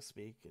throne, so to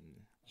speak. And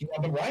Yeah,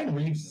 but Ryan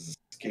Reeves is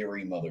a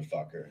scary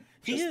motherfucker.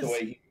 He Just is. the way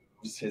he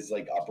moves his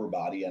like upper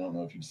body. I don't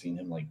know if you've seen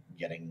him like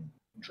getting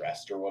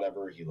dressed or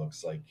whatever. He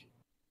looks like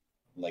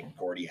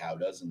Gordie Howe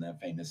does in that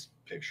famous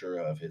picture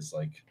of his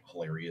like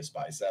hilarious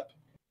bicep.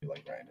 I feel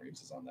like Ryan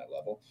Reeves is on that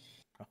level.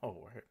 Oh,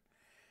 word.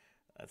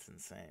 That's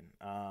insane.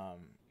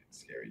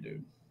 Scary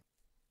dude.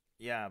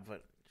 Yeah,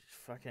 but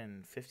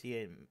fucking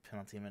 58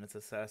 penalty minutes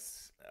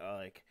assessed.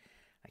 Like,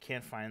 I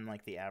can't find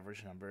like the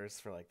average numbers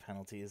for like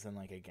penalties in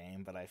like a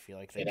game, but I feel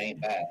like It ain't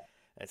bad.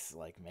 it's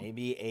like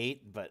maybe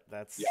 8, but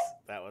Yeah.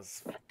 that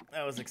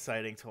was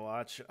exciting to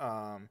watch.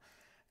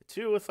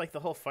 Too, with like the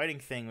whole fighting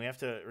thing, we have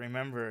to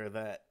remember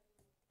that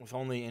with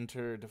only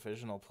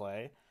interdivisional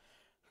play,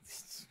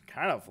 it's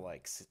kind of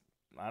like,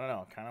 I don't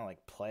know, kind of like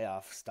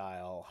playoff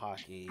style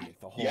hockey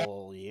the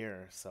whole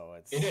year. So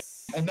It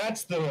is, and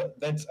that's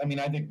I mean,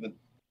 I think that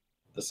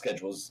the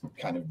schedule's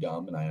kind of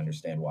dumb, and I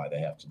understand why they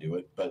have to do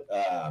it, but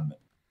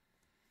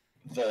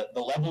the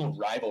level of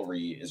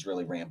rivalry is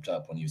really ramped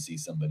up when you see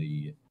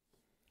somebody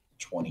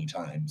 20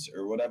 times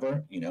or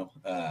whatever,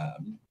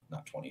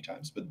 not 20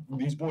 times, but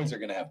these boys are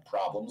going to have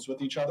problems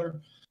with each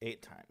other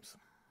 8 times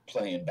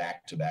playing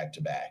back to back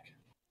to back.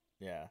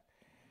 Yeah.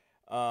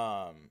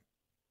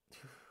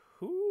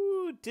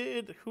 Who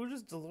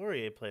does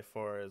Delorier play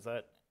for? Is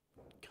that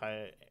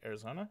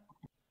Arizona?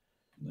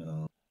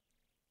 No.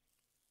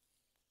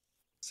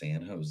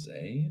 San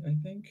Jose, I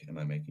think. Am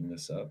I making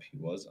this up? He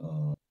was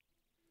on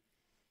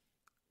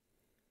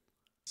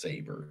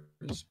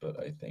Sabres, but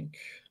I think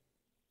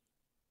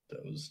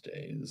those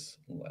days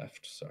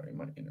left. Sorry,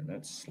 my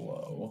internet's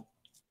slow.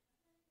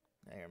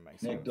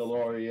 Nick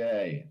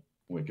Delorier.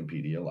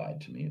 Wikipedia lied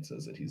to me. It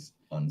says that he's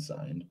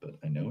unsigned, but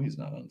I know he's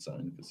not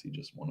unsigned because he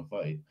just won a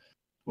fight.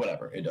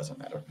 Whatever, it doesn't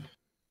matter.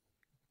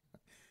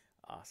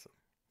 Awesome.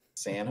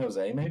 San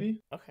Jose,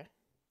 maybe? Okay.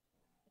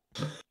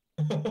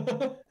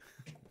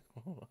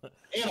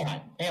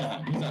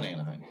 Anaheim. He's on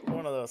Anaheim.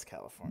 One of those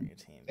California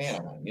teams.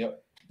 Anaheim,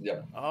 yep.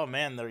 Oh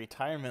man, the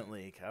retirement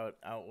league out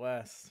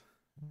west.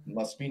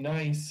 Must be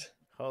nice.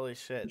 Holy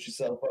shit. Put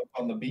yourself up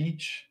on the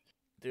beach.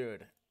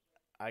 Dude,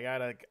 I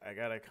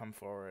gotta come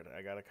forward.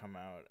 I gotta come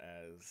out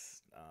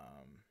as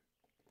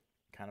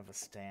kind of a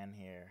stan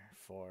here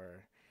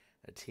for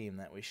a team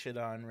that we shit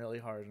on really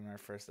hard in our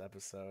first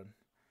episode.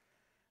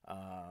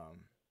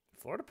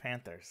 Florida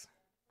Panthers.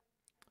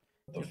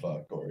 What the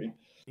fuck, Cory?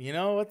 You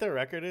know what their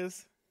record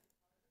is?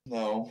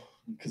 No,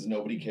 because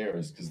nobody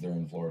cares because they're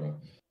in Florida.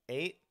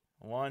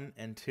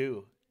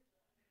 8-1-2.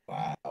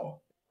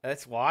 Wow.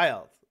 That's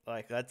wild.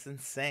 Like, that's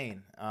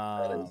insane.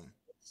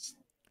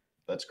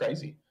 That's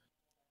crazy.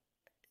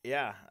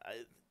 Yeah.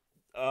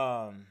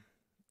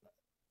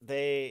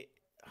 They,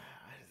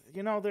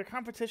 their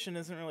competition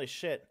isn't really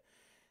shit.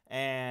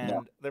 And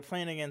they're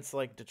playing against,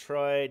 like,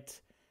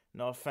 Detroit.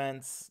 No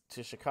offense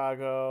to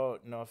Chicago.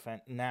 No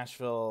offense.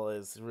 Nashville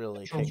is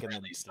really kicking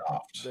them.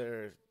 Soft.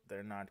 They're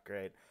not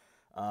great.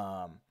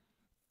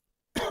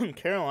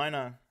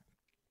 Carolina,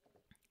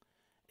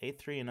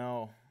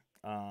 8-3-0.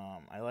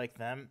 I like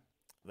them.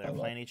 They're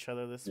playing each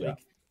other this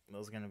week.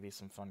 Those are going to be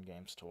some fun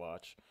games to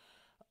watch.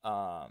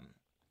 But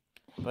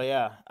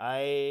yeah,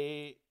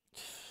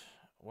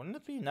 wouldn't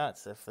it be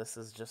nuts if this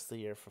is just the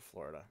year for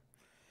Florida?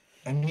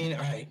 I mean,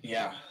 I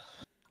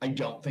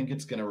don't think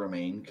it's going to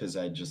remain because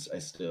I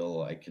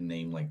can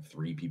name like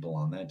 3 people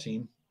on that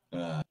team.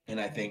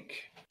 And I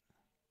think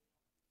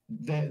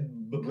The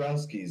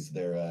Bobrowski's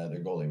their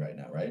goalie right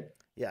now, right?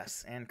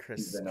 Yes, and He's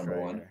Chris the number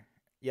one. Kreider.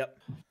 Yep.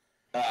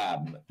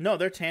 Um, No,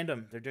 they're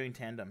tandem. They're doing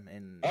tandem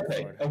in are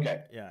they? Florida.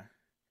 Okay. Yeah.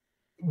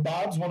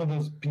 Bob's one of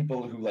those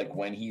people who, like,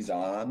 when he's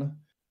on,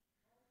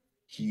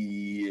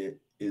 he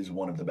is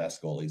one of the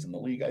best goalies in the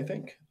league, I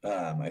think.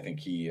 I think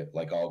he,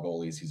 like all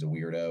goalies, he's a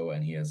weirdo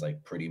and he has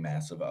like pretty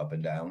massive up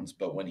and downs.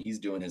 But when he's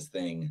doing his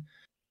thing,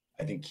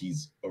 I think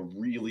he's a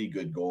really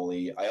good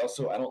goalie. I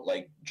don't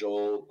like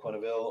Joel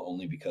Quenneville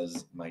only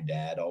because my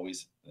dad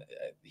always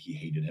he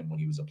hated him when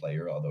he was a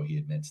player, although he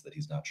admits that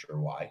he's not sure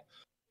why.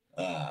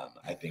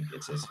 I think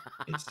it's his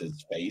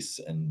face,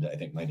 and I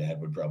think my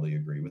dad would probably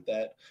agree with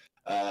that.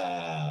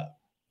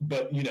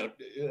 But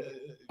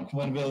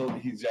Quenneville,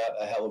 he's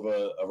got a hell of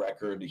a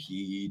record.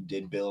 He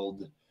did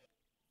build,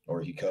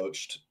 or he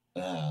coached,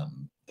 the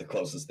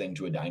closest thing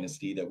to a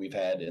dynasty that we've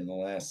had in the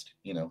last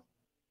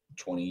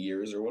 20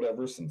 years or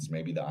whatever, since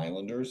maybe the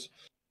Islanders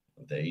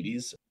of the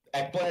 80s.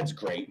 Ekblad's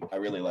great. I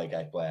really like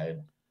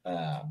Ekblad.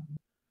 I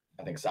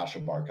think Sasha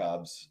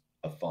Barkov's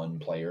a fun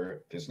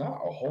player. There's not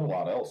a whole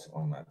lot else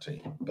on that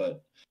team,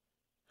 but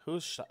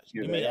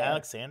you mean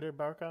Alexander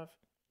Barkov?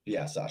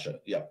 Yeah, Sasha.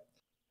 Yep.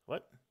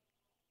 What?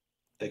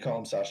 They call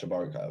him Sasha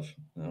Barkov.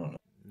 I don't know.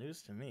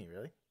 News to me,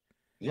 really?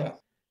 Yeah.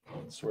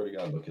 I swear to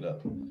God, look it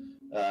up.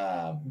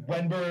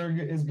 Wenberg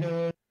is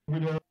good.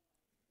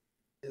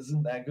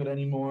 Isn't that good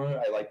anymore.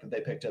 I like that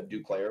they picked up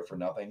Duclair for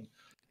nothing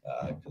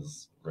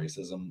because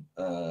racism.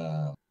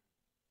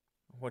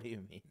 What do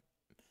you mean?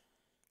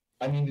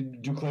 I mean,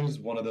 Duclair is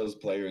one of those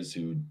players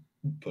who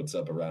puts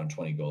up around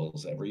 20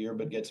 goals every year,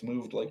 but gets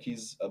moved like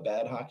he's a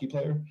bad hockey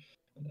player,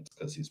 and that's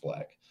because he's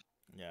black.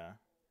 Yeah.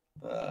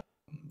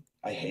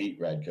 I hate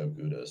Radko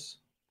Gudas.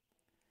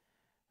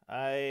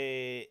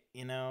 I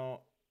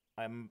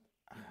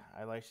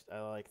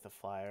like the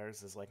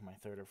Flyers as like my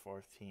third or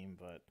fourth team,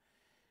 but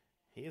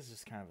he is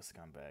just kind of a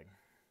scumbag.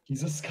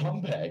 He's a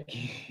scumbag.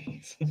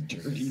 He's a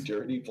dirty,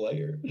 dirty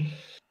player.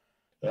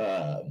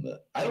 I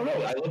don't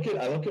know. I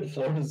look at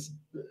Florida's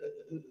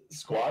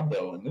squad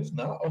though, and there's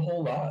not a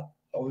whole lot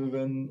other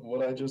than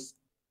what I just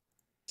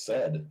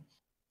said.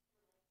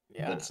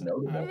 Yeah, that's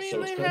notable. I mean,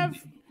 so I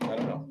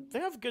don't know. They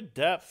have good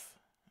depth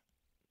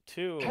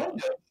too. Kind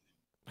of.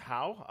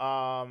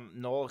 How?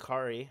 Noel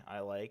Cory, I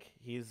like.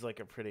 He's like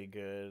a pretty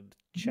good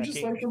checking. You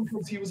just like him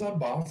because he was on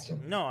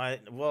Boston. No, I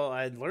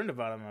learned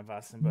about him on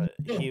Boston, but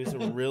he was a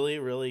really,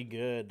 really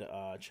good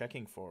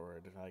checking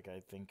forward. Like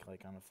I think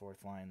like on the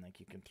fourth line, like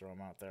you can throw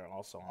him out there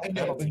also on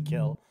penalty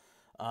kill.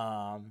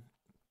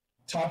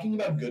 Talking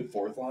about good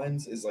fourth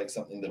lines is like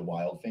something that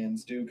Wild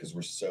fans do because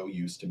we're so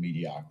used to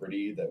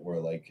mediocrity that we're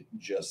like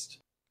just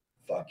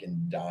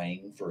fucking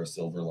dying for a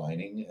silver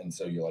lining, and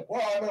so you're like,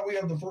 well, I bet we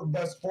have the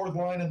best fourth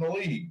line in the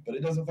league, but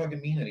it doesn't fucking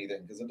mean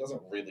anything because it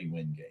doesn't really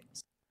win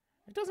games.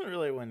 It doesn't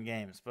really win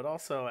games, but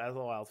also as a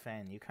Wild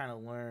fan, you kind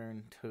of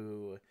learn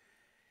to,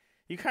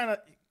 you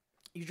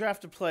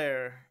draft a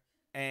player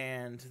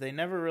and they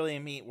never really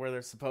meet where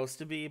they're supposed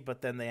to be,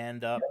 but then they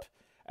end up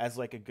as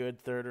like a good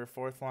third or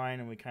fourth line,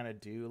 and we kind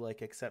of do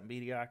like accept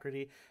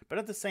mediocrity, but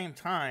at the same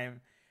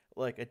time,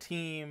 like a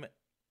team.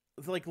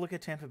 Like, look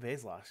at Tampa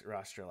Bay's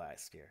roster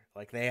last year.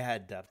 Like, they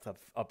had depth of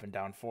up and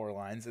down four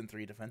lines and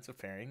three defensive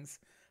pairings.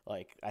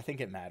 Like, I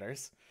think it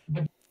matters.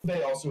 But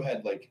they also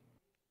had, like,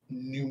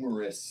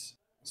 numerous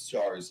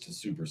stars to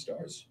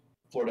superstars.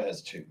 Florida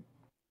has two.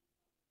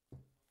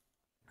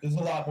 There's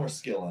a lot more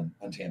skill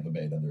on Tampa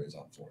Bay than there is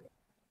on Florida.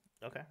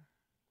 Okay.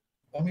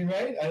 I mean,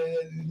 right? I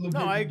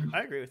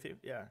agree with you,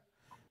 yeah.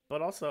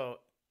 But also,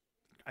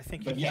 I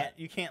think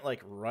you can't,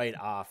 like, write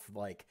off,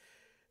 like,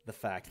 the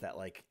fact that,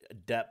 like,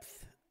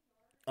 depth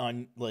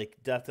on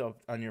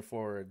your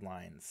forward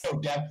lines. So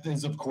depth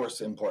is of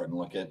course important.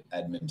 Look at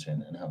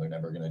Edmonton and how they're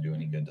never going to do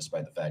any good,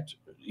 despite the fact,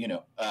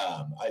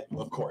 I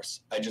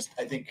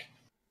think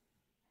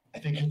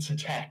it's a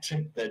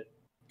tactic that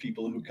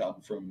people who come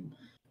from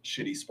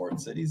shitty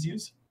sports cities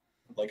use,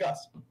 like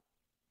us.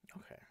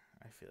 Okay,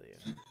 I feel you.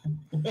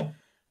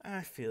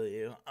 I feel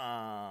you.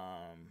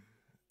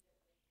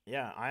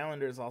 Yeah,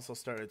 Islanders also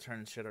started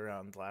turning shit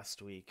around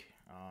last week.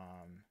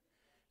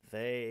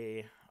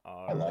 They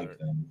are. I like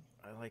them.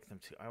 I like them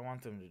too. I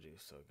want them to do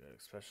so good,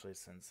 especially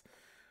since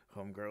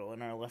homegirl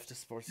in our leftist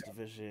sports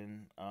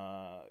division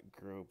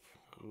group,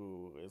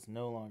 who is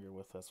no longer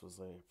with us, was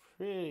a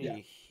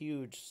pretty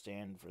huge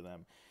stand for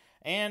them.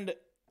 And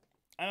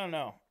I don't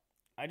know.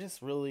 I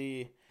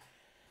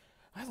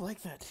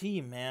like that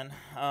team, man.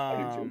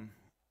 I do too.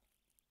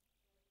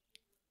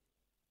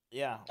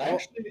 Yeah. I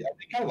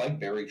think I like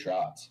Barry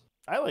Trotz.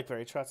 I like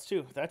Barry Trotz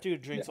too. That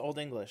dude drinks Old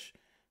English.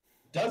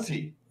 Does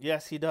he?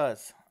 Yes, he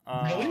does.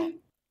 Really?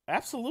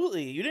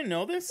 Absolutely. You didn't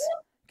know this?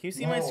 Can you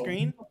see my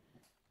screen?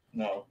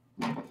 No.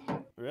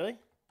 Really?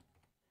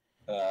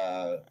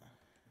 I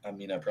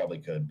mean, I probably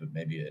could, but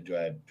maybe do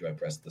I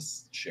press the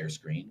share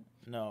screen?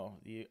 No,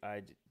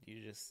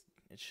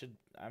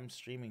 I'm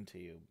streaming to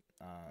you.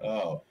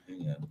 Yeah.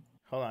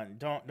 Hold on.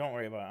 Don't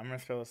worry about it. I'm gonna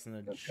throw this in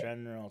the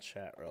general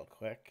chat real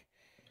quick.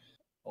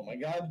 Oh my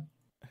God.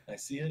 I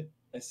see it.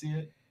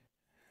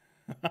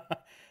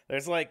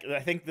 There's like, I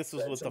think this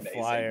was That's with the amazing.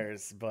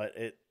 Flyers, but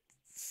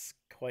it's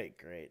quite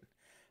great.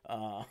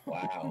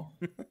 Wow,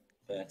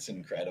 that's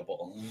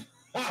incredible.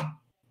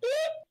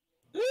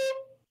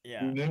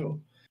 Yeah. Who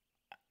knew?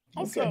 Okay,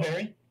 Also,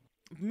 Barry.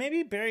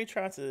 maybe Barry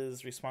Trotz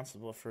is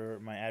responsible for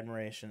my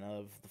admiration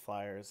of the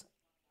Flyers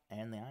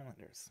and the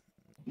Islanders.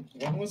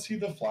 When was he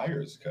the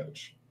Flyers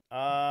coach?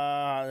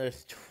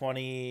 There's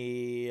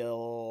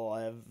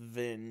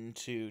 2011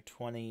 to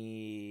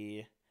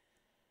 20.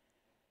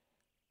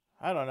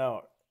 I don't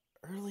know.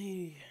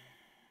 Early.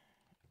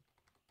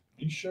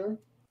 You sure?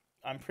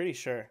 I'm pretty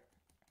sure.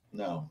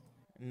 No.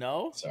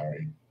 No?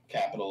 Sorry.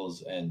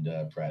 Capitals and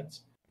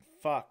Preds.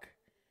 Fuck.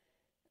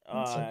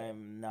 It's okay.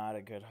 I'm not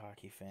a good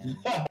hockey fan.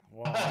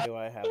 Why do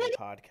I have a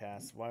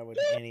podcast? Why would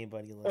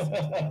anybody listen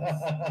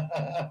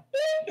to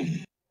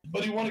this?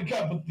 But he won a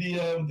cup with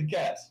the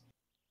Cats.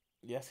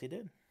 Yes, he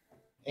did.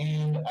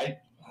 And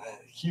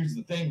here's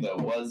the thing though: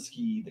 was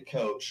he the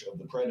coach of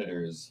the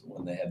Predators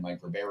when they had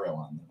Mike Ribeiro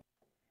on them?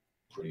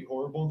 Pretty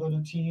horrible that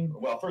a team.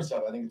 Well, first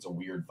off, I think it's a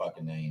weird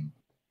fucking name,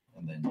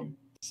 and then you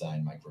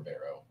sign Mike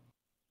Ribeiro,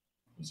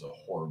 who's a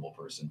horrible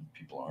person.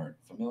 People aren't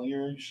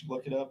familiar. You should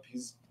look it up.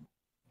 He's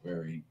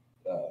very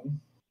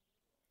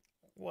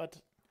What?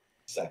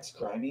 sex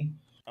crimey.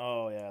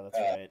 Oh yeah, that's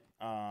right.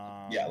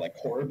 Yeah, like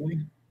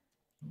horribly.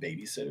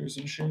 Babysitters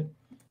and shit.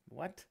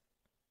 What?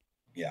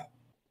 Yeah.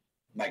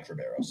 Mike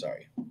Ribeiro,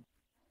 sorry.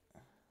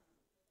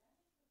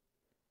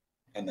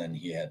 And then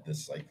he had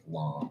this like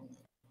long,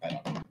 I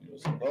don't know, it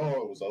was like,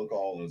 oh, it was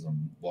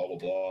alcoholism, blah, blah,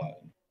 blah.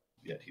 And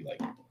yet he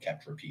like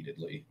kept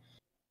repeatedly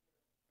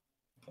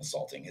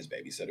assaulting his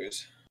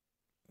babysitters.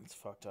 It's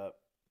fucked up.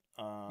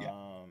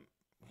 Yeah.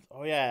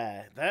 Oh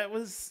yeah, that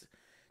was.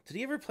 Did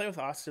he ever play with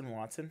Austin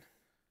Watson?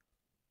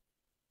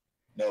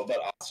 No, but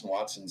Austin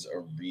Watson's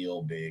a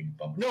real big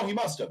bummer. No, he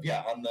must have.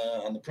 Yeah, on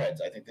the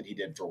Preds. I think that he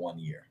did for 1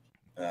 year.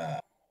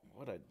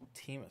 What a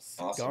team of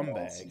Austin scumbags.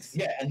 Watson.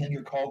 Yeah, and then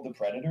you're called the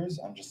Predators.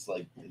 I'm just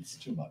like, it's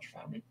too much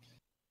for me.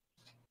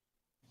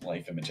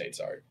 Life imitates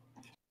art.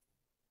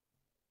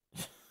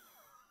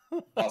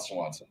 Austin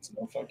Watson's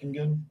no fucking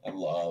good. I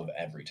love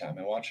every time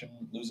I watch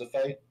him lose a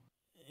fight.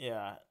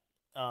 Yeah.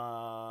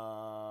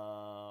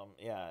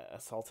 Yeah,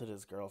 assaulted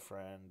his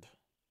girlfriend.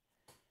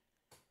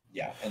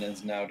 Yeah, and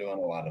is now doing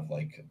a lot of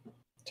like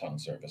tongue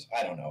service.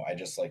 I don't know. I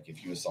just like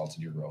if you assaulted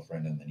your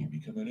girlfriend and then you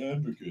become an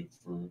advocate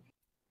for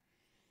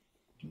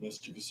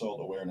domestic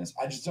assault awareness.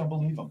 I just don't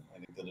believe him. I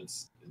think that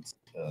it's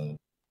a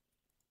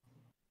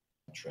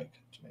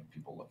trick to make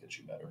people look at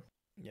you better.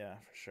 Yeah,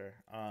 for sure.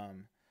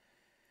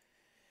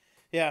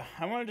 Yeah,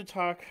 I wanted to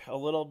talk a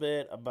little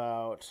bit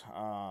about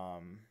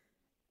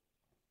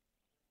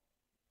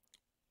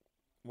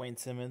Wayne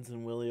Simmonds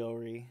and Willie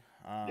O'Ree.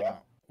 Yeah.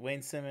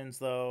 Wayne Simmonds,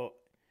 though,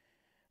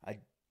 I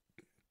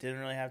didn't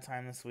really have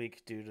time this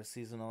week due to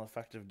seasonal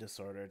affective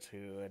disorder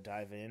to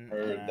dive in.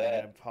 Heard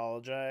that. I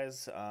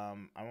apologize. I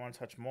want to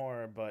touch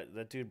more, but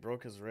that dude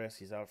broke his wrist.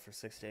 He's out for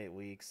 6 to 8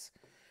 weeks.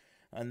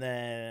 And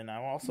then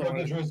I also broke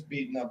his wrist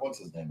beating up what's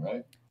his name,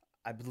 right?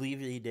 I believe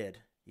he did.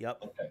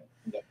 Yep. Okay.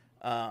 Yep.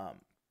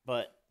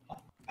 But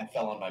I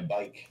fell on my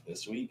bike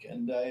this week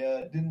and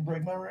I didn't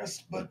break my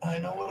wrist, but I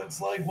know what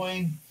it's like,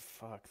 Wayne.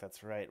 Fuck,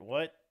 that's right.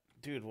 What,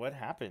 dude? What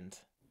happened?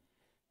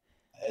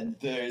 And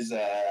there's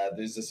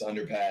this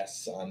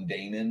underpass on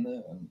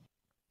Damon,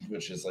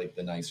 which is like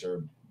the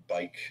nicer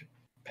bike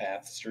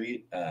path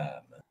street.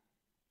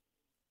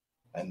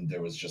 And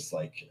there was just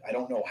like, I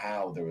don't know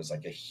how, there was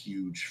like a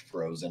huge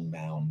frozen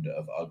mound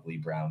of ugly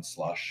brown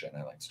slush. And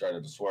I like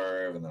started to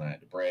swerve and then I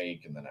had to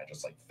brake and then I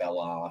just like fell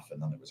off. And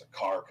then there was a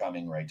car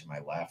coming right to my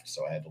left.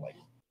 So I had to like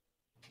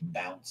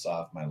bounce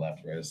off my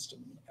left wrist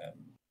and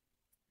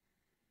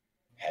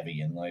heavy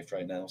in life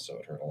right now. So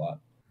it hurt a lot.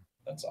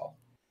 That's all.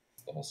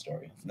 The whole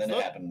story. And then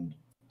it happened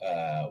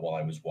while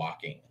I was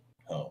walking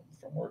home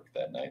from work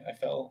that night. I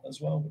fell as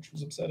well, which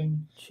was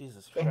upsetting.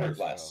 Jesus Christ. But hurt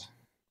less.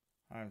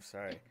 I'm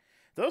sorry.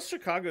 Those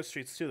Chicago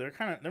streets too,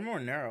 they're more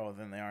narrow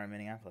than they are in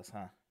Minneapolis,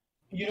 huh?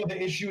 You know,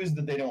 the issue is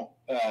that they don't,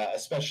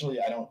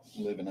 especially I don't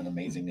live in an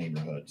amazing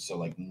neighborhood, so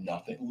like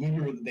nothing,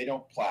 literally they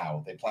don't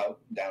plow. They plow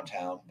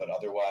downtown, but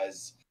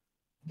otherwise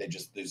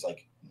there's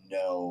like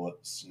no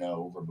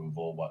snow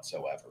removal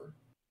whatsoever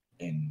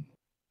in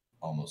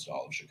almost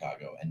all of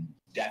Chicago, and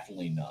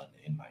definitely none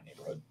in my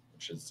neighborhood,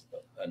 which is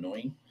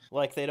annoying.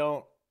 Like they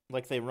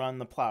run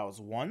the plows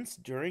once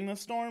during the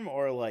storm,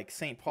 or like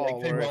St.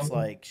 Paul where it's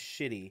like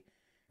shitty.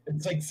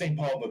 It's like St.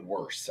 Paul, but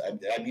worse. I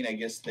mean, I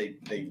guess they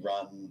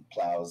run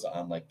plows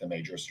on like the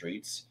major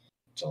streets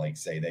to like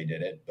say they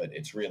did it, but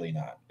it's really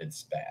not.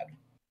 It's bad.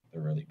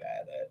 They're really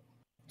bad at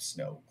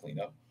snow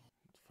cleanup.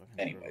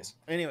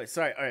 Anyway,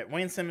 sorry. All right,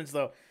 Wayne Simmonds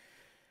though,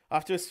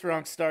 off to a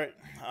strong start.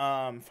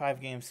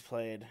 5 games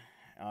played,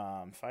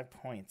 5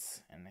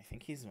 points, and I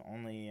think he's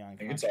only on. I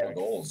think it's all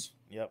goals.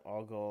 Yep,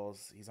 all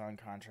goals. He's on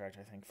contract,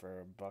 I think,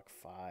 for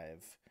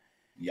 $1.05.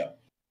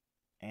 Yep.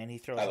 And he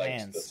throws hands. I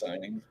liked the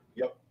signing.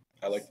 Yep.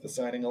 I like the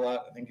signing a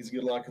lot. I think he's a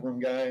good locker room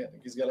guy. I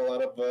think he's got a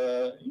lot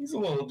of. He's a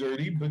little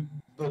dirty, but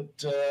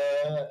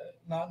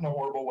not in a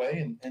horrible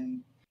way.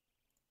 And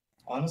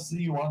honestly,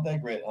 you want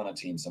that grit on a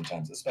team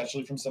sometimes,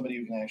 especially from somebody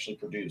who can actually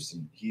produce.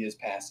 And he is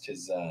past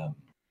his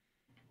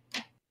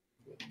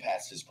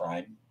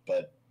prime,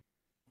 but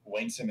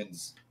Wayne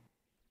Simmonds,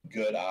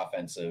 good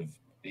offensive.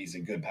 He's a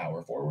good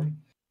power forward.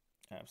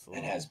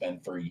 Absolutely. And has been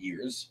for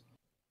years.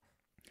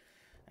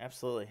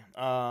 Absolutely.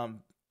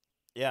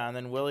 Yeah, and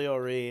then Willie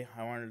O'Ree,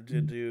 I wanted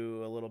to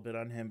do a little bit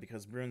on him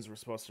because Bruins were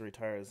supposed to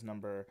retire his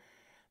number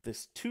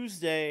this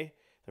Tuesday.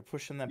 They're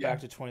pushing that back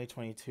to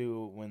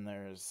 2022 when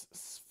there's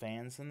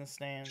fans in the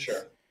stands.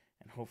 Sure.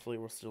 And hopefully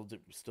we'll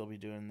still be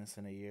doing this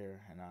in a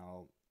year, and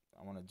I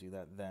want to do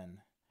that then.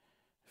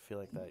 I feel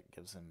like that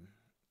gives him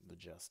the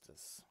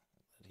justice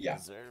that he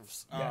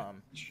deserves. Yeah,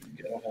 you should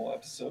get a whole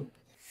episode.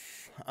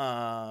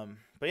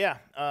 But yeah,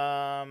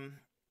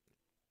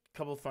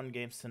 couple of fun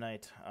games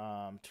tonight.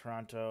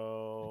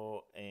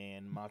 Toronto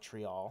and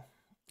Montreal.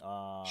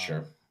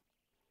 Sure.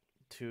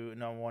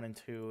 1 and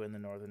 2 in the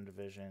Northern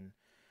Division,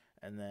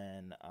 and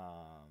then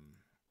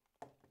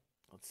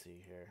let's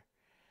see here.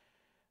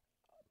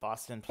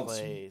 Boston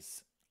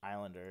plays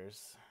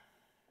Islanders.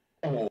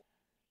 Oh,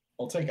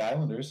 I'll take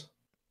Islanders.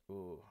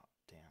 Ooh,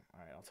 damn!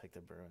 All right, I'll take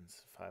the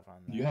Bruins. 5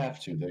 on that. You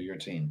have to. They're your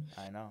team.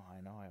 I know,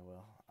 I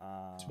will.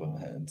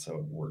 That's how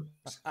it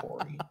works,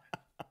 Cory.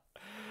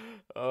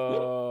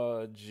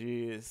 Oh,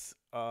 jeez.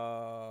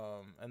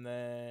 And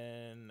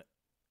then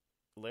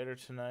later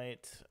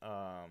tonight,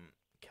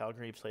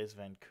 Calgary plays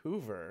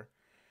Vancouver.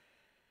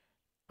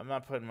 I'm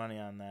not putting money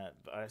on that,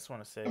 but I just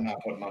want to say I'm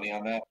not putting money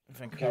on that.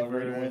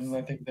 Vancouver wins.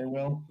 I think they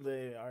will.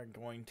 They are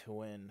going to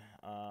win.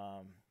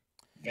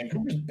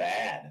 Vancouver's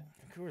bad.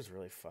 Vancouver's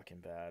really fucking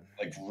bad.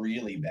 Like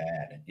really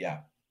bad.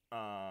 Yeah.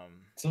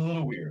 It's a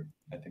little weird.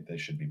 I think they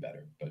should be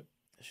better, but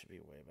it should be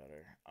way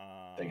better.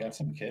 They got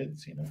some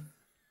kids, you know.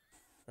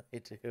 They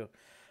do.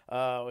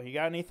 You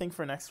got anything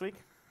for next week?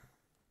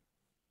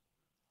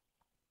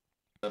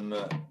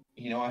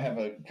 I have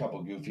a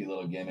couple goofy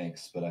little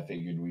gimmicks, but I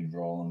figured we'd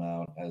roll them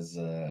out as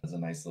a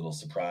nice little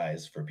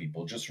surprise for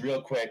people. Just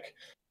real quick,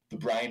 the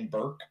Brian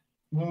Burke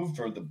move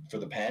for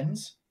the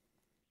Pens.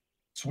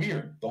 It's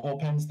weird. The whole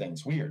Pens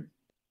thing's weird.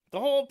 The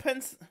whole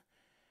Pens.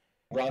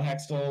 Ron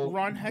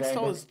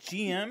Hextall is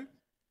GM.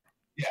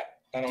 Yeah,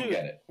 I don't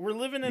get it. We're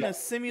living in a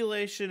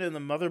simulation, and the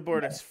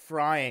motherboard is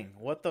frying.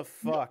 What the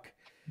fuck?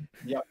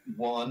 Yep,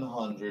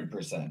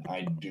 100%.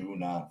 I do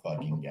not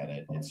fucking get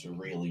it. It's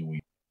really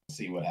weird.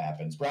 See what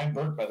happens. Brian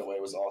Burke, by the way,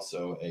 was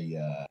also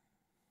a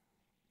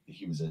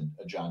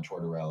John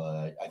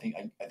Tortorella. I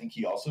think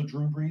he also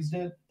Drew Brees'd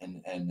it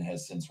and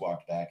has since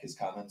walked back his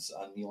comments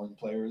on kneeling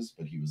players,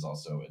 but he was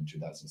also in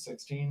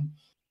 2016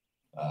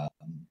 a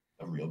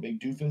real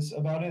big doofus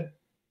about it.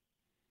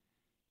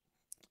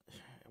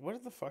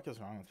 What the fuck is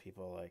wrong with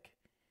people? Like,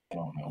 I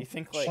don't know. You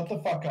think like shut the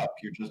fuck up.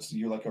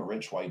 You're like a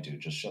rich white dude.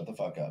 Just shut the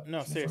fuck up.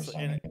 No,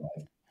 seriously.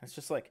 It's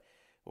just like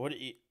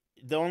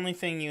the only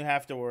thing you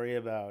have to worry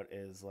about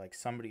is like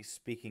somebody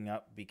speaking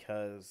up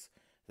because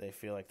they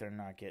feel like they're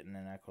not getting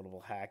an equitable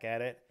hack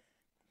at it.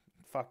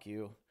 Fuck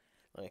you.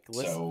 Like,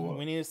 listen, so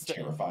we need to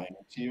terrifying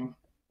to you.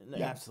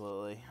 Yeah.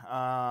 Absolutely.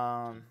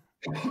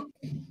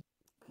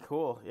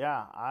 Cool.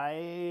 Yeah,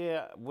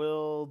 I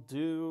will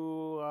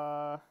do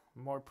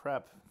more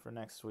prep for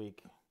next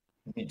week.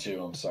 Me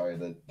too. I'm sorry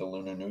that the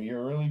Lunar New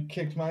Year really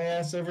kicked my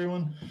ass,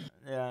 everyone.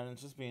 Yeah, and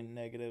it's just being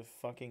negative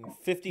fucking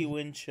 50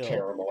 wind chill.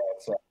 Terrible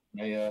outside.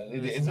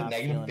 Is it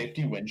negative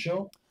 50 wind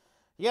chill?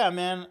 Yeah,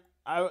 man.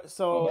 That's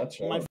all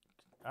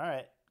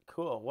right,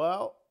 cool.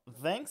 Well,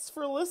 thanks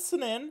for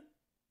listening.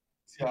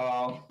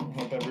 Y'all,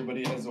 hope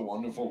everybody has a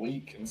wonderful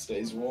week and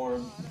stays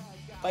warm.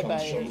 Bye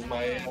bye.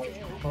 My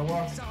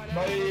walk.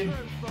 Bye.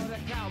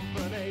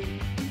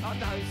 I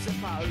don't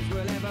suppose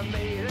we'll ever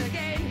meet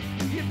again.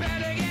 You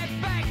better get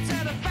back to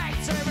the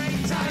factory.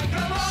 Take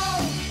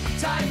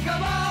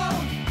 'em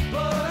all,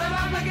 put 'em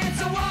up against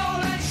the wall.